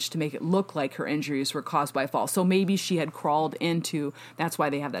bench to make it look like her injuries were caused by a fall. So maybe she had crawled into, that's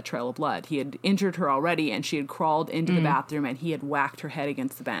why they have that trail of blood. He had injured her already and she had crawled into the bathroom and he had whacked her head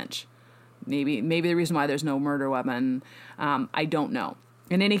against the bench. Maybe the reason why there's no murder weapon, I don't know.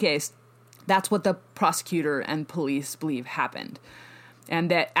 In any case, that's what the prosecutor and police believe happened. And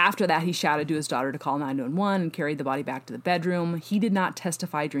that after that, he shouted to his daughter to call 911 and carried the body back to the bedroom. He did not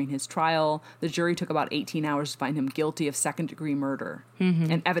testify during his trial. The jury took about 18 hours to find him guilty of second-degree murder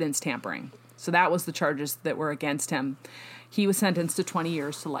and evidence tampering. So that was the charges that were against him. He was sentenced to 20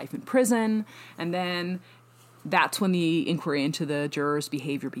 years to life in prison. And then that's when the inquiry into the juror's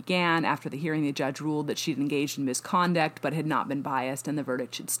behavior began. After the hearing, the judge ruled that she'd engaged in misconduct but had not been biased, and the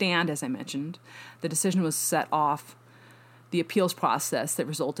verdict should stand, as I mentioned. The decision was set off the appeals process that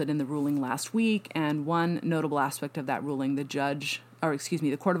resulted in the ruling last week, and one notable aspect of that ruling, the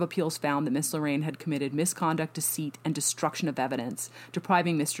Court of Appeals found that Miss Lorraine had committed misconduct, deceit, and destruction of evidence,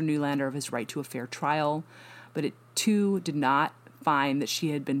 depriving Mr. Newlander of his right to a fair trial, but it, too, did not find that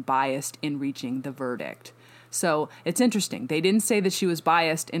she had been biased in reaching the verdict. So it's interesting. They didn't say that she was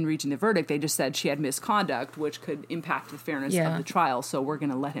biased in reaching the verdict. They just said she had misconduct, which could impact the fairness of the trial, so we're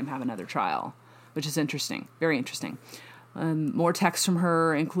going to let him have another trial, which is interesting, very interesting. More texts from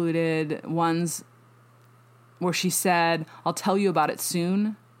her included ones where she said, "I'll tell you about it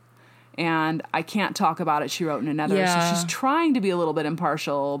soon." and I can't talk about it, she wrote in another. Yeah. So she's trying to be a little bit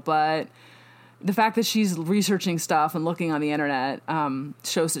impartial, but the fact that she's researching stuff and looking on the internet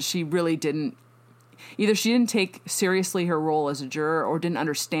shows that she really didn't, either she didn't take seriously her role as a juror or didn't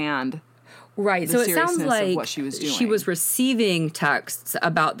understand Right. the So it sounds seriousness like of what she was doing. she was receiving texts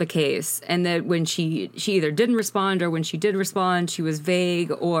about the case, and that when she either didn't respond, or when she did respond, she was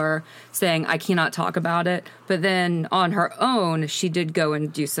vague or saying, I cannot talk about it. But then on her own, she did go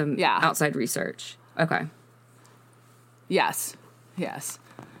and do some outside research. Okay. Yes.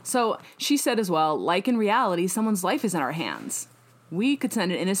 So she said as well, like in reality, someone's life is in our hands. We could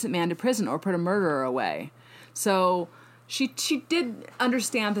send an innocent man to prison or put a murderer away. So she did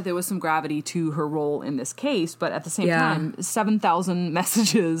understand that there was some gravity to her role in this case, but at the same time, 7,000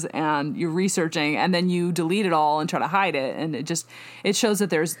 messages and you're researching and then you delete it all and try to hide it. And it shows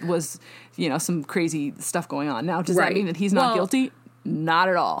that was some crazy stuff going on. Now, does that mean that he's not guilty? Not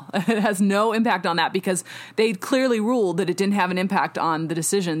at all. It has no impact on that because they clearly ruled that it didn't have an impact on the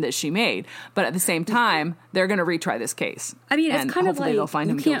decision that she made. But at the same time, they're going to retry this case. I mean, it's kind of like they'll find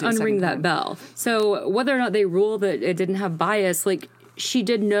you him can't guilty unring that bell. So whether or not they rule that it didn't have bias, like she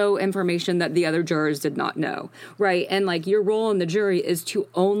did know information that the other jurors did not know, right? And like your role in the jury is to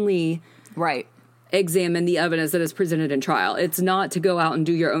only examine the evidence that is presented in trial. It's not to go out and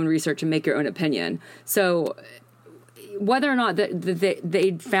do your own research and make your own opinion. So whether or not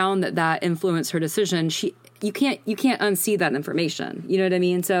they found that influenced her decision, you can't unsee that information. You know what I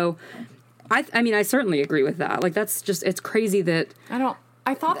mean? So, I certainly agree with that. Like that's just, it's crazy that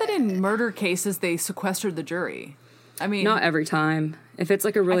I thought that in murder cases they sequestered the jury. I mean, not every time. If it's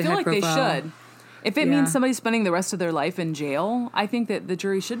like a really high profile, they should. If it means somebody spending the rest of their life in jail, I think that the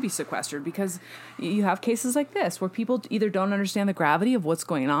jury should be sequestered because you have cases like this where people either don't understand the gravity of what's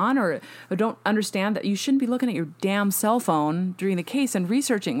going on or don't understand that you shouldn't be looking at your damn cell phone during the case and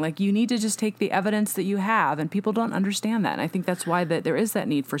researching. Like, you need to just take the evidence that you have, and people don't understand that. And I think that's why there is that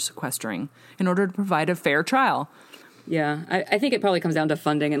need for sequestering in order to provide a fair trial. Yeah, I think it probably comes down to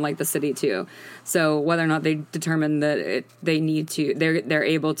funding and like the city too. So whether or not they determine that they need to, they're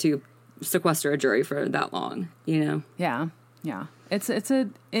able to sequester a jury for that long, you know? Yeah. It's a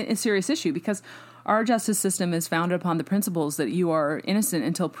serious issue because our justice system is founded upon the principles that you are innocent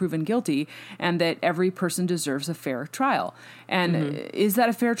until proven guilty and that every person deserves a fair trial. And is that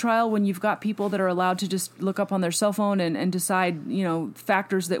a fair trial when you've got people that are allowed to just look up on their cell phone and decide,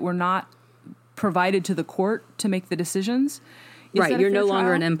 factors that were not provided to the court to make the decisions? Right, you're no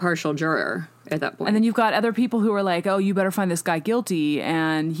longer an impartial juror at that point. And then you've got other people who are like, oh, you better find this guy guilty,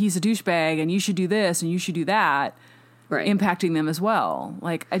 and he's a douchebag, and you should do this, and you should do that, impacting them as well.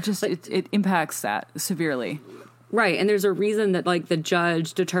 Like, it impacts that severely. Right, and there's a reason that, like, the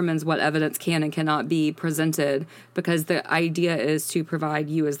judge determines what evidence can and cannot be presented, because the idea is to provide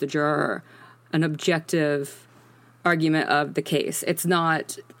you as the juror an objective argument of the case. It's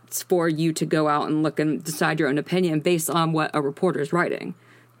not for you to go out and look and decide your own opinion based on what a reporter's writing.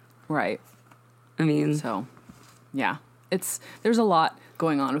 Right. I mean, so yeah, there's a lot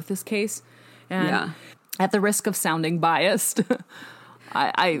going on with this case, and at the risk of sounding biased,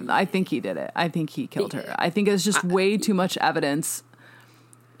 I think he did it. I think he killed her. I think it's just way too much evidence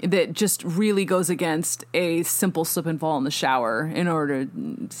that just really goes against a simple slip and fall in the shower in order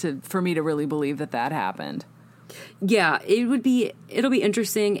for me to really believe that happened. Yeah, it'll be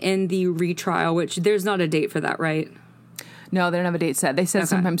interesting in the retrial, which there's not a date for that, right? No, they don't have a date set. They said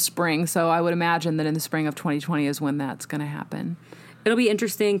sometime spring, so I would imagine that in the spring of 2020 is when that's going to happen. It'll be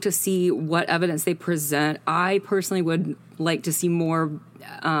interesting to see what evidence they present. I personally would like to see more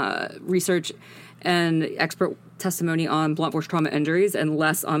research and expert testimony on blunt force trauma injuries and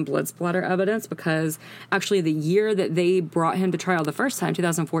less on blood splatter evidence, because actually the year that they brought him to trial the first time,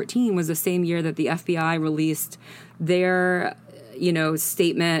 2014, was the same year that the FBI released their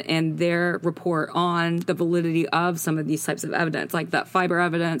statement and their report on the validity of some of these types of evidence, like that fiber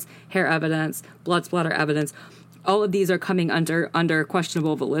evidence, hair evidence, blood splatter evidence. All of these are coming under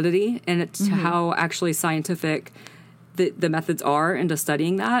questionable validity, and it's how actually scientific the methods are into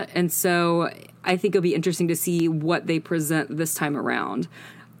studying that. And so I think it'll be interesting to see what they present this time around.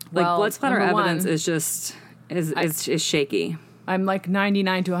 Like, blood splatter evidence is just is shaky. I'm like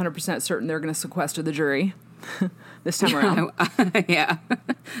 99 to 100% certain they're going to sequester the jury this time around. Yeah.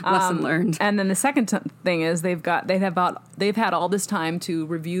 Lesson learned. And then the second thing is they've had all this time to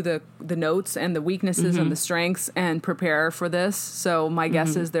review the notes and the weaknesses and the strengths and prepare for this. So my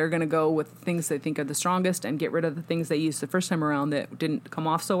guess is they're going to go with things they think are the strongest and get rid of the things they used the first time around that didn't come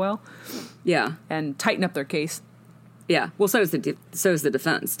off so well. Yeah. And tighten up their case. Yeah. Well, so is the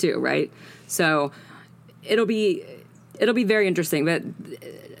defense too, right? So it'll be it'll be very interesting. But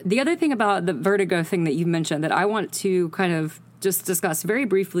the other thing about the vertigo thing that you mentioned that I want to kind of just discuss very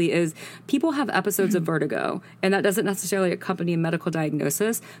briefly is people have episodes of vertigo, and that doesn't necessarily accompany a medical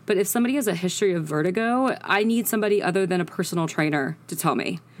diagnosis. But if somebody has a history of vertigo, I need somebody other than a personal trainer to tell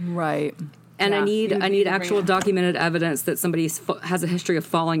me. Right. And Yeah. I need actual documented evidence that somebody has a history of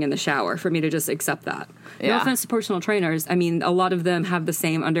falling in the shower for me to just accept that. No Yeah. offense to personal trainers. I mean, a lot of them have the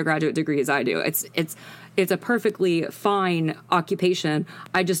same undergraduate degree as I do. It's a perfectly fine occupation.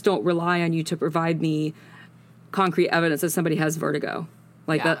 I just don't rely on you to provide me concrete evidence that somebody has vertigo.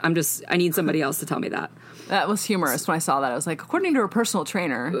 Like Yeah. that, I need somebody else to tell me that. That was humorous when I saw that. I was like, according to her personal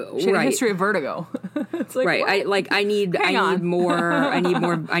trainer, she had a Right. history of vertigo. It's like, Right. what? I need Hang on. more,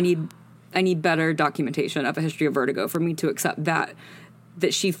 I need better documentation of a history of vertigo for me to accept that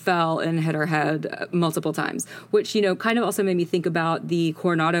she fell and hit her head multiple times, which, you know, kind of also made me think about the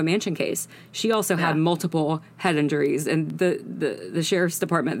Coronado Mansion case. She also had multiple head injuries, and the sheriff's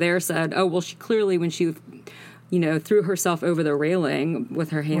department there said, oh, well, she clearly, when she, you know, threw herself over the railing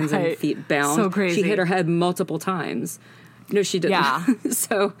with her hands and Right. feet bound, So crazy. she hit her head multiple times. No, she didn't. Yeah.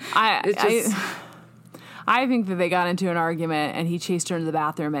 So I think that they got into an argument and he chased her into the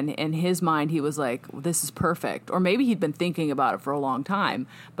bathroom, and in his mind he was like, well, this is perfect. Or maybe he'd been thinking about it for a long time.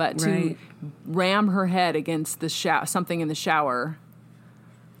 But to Right. ram her head against the something in the shower.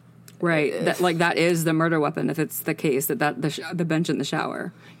 right, that is the murder weapon if it's the case that the bench in the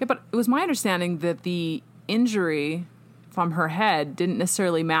shower. Yeah, but it was my understanding that the injury from her head didn't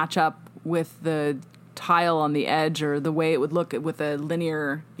necessarily match up with the tile on the edge or the way it would look with a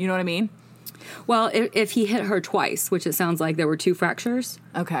linear, you know what I mean? Well, if he hit her twice, which it sounds like there were 2 fractures,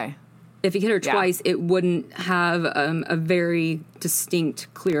 Okay. if he hit her Yeah. twice, it wouldn't have a very distinct,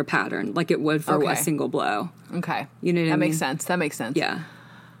 clear pattern like it would for Okay. a single blow. Okay. You know what I That makes mean? sense. That makes sense. Yeah.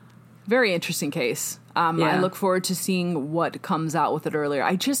 Very interesting case. I Yeah. look forward to seeing what comes out with it earlier.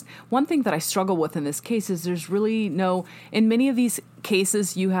 One thing that I struggle with in this case is there's really in many of these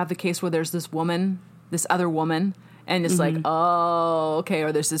cases, you have the case where there's this other woman, and it's like, oh, okay,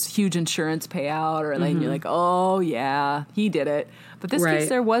 or there's this huge insurance payout, or like, you're like, oh, yeah, he did it. But this Right. case,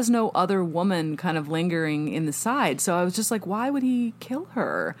 there was no other woman kind of lingering in the side. So I was just like, why would he kill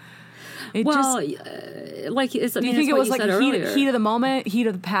her? It Well, just, like, do you think it was like heat of the moment, heat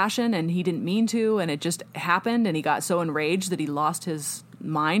of the passion, and he didn't mean to, and it just happened, and he got so enraged that he lost his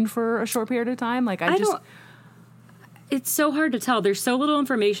mind for a short period of time? Like, It's so hard to tell. There's so little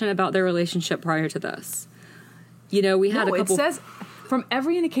information about their relationship prior to this. You know, we had a couple. It says from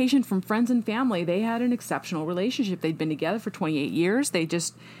every indication from friends and family, they had an exceptional relationship. They'd been together for 28 years.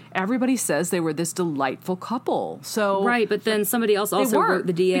 Everybody says they were this delightful couple. So Right, but then somebody else also weren't, wrote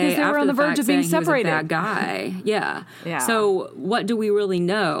the DA because they were after on the the verge fact of being saying he was a separated. bad guy. Yeah. Yeah. So what do we really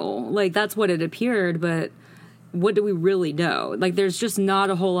know? Like, that's what it appeared, but what do we really know? Like, there's just not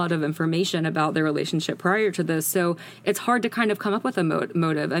a whole lot of information about their relationship prior to this, so it's hard to kind of come up with a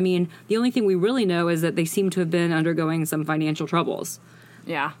motive. I mean, the only thing we really know is that they seem to have been undergoing some financial troubles.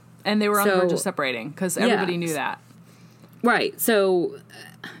 Yeah, and they were on the verge of separating because everybody knew that. Right. So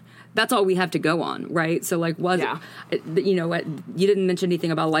that's all we have to go on, right? So, like, you know what? You didn't mention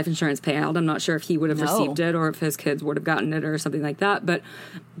anything about life insurance payout. I'm not sure if he would have received it or if his kids would have gotten it or something like that. But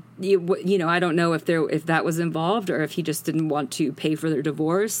you know, I don't know if that was involved or if he just didn't want to pay for their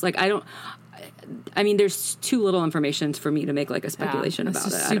divorce. Like, I mean, there's too little information for me to make like a speculation about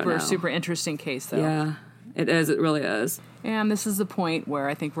it. I don't know. Super interesting case, though. Yeah, it is. It really is. And this is the point where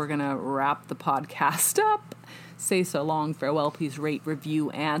I think we're going to wrap the podcast up. Say so long, farewell, please rate, review,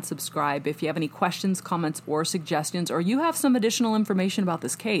 and subscribe. If you have any questions, comments, or suggestions, or you have some additional information about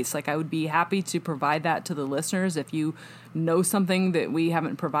this case, like I would be happy to provide that to the listeners. If you know something that we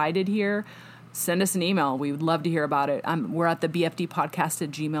haven't provided here, send us an email. We would love to hear about it. We're at the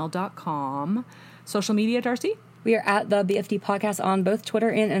bfdpodcast@gmail.com. Social media, Darcy? We are at the BFD Podcast on both Twitter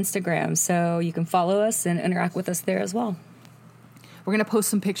and Instagram, so you can follow us and interact with us there as well. We're going to post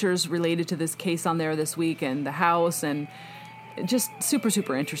some pictures related to this case on there this week and the house, and just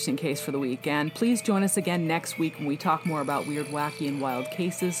super interesting case for the week. And please join us again next week when we talk more about weird, wacky, and wild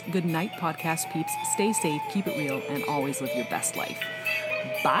cases. Good night, podcast peeps. Stay safe, keep it real, and always live your best life.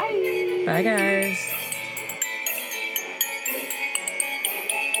 Bye. Bye, guys.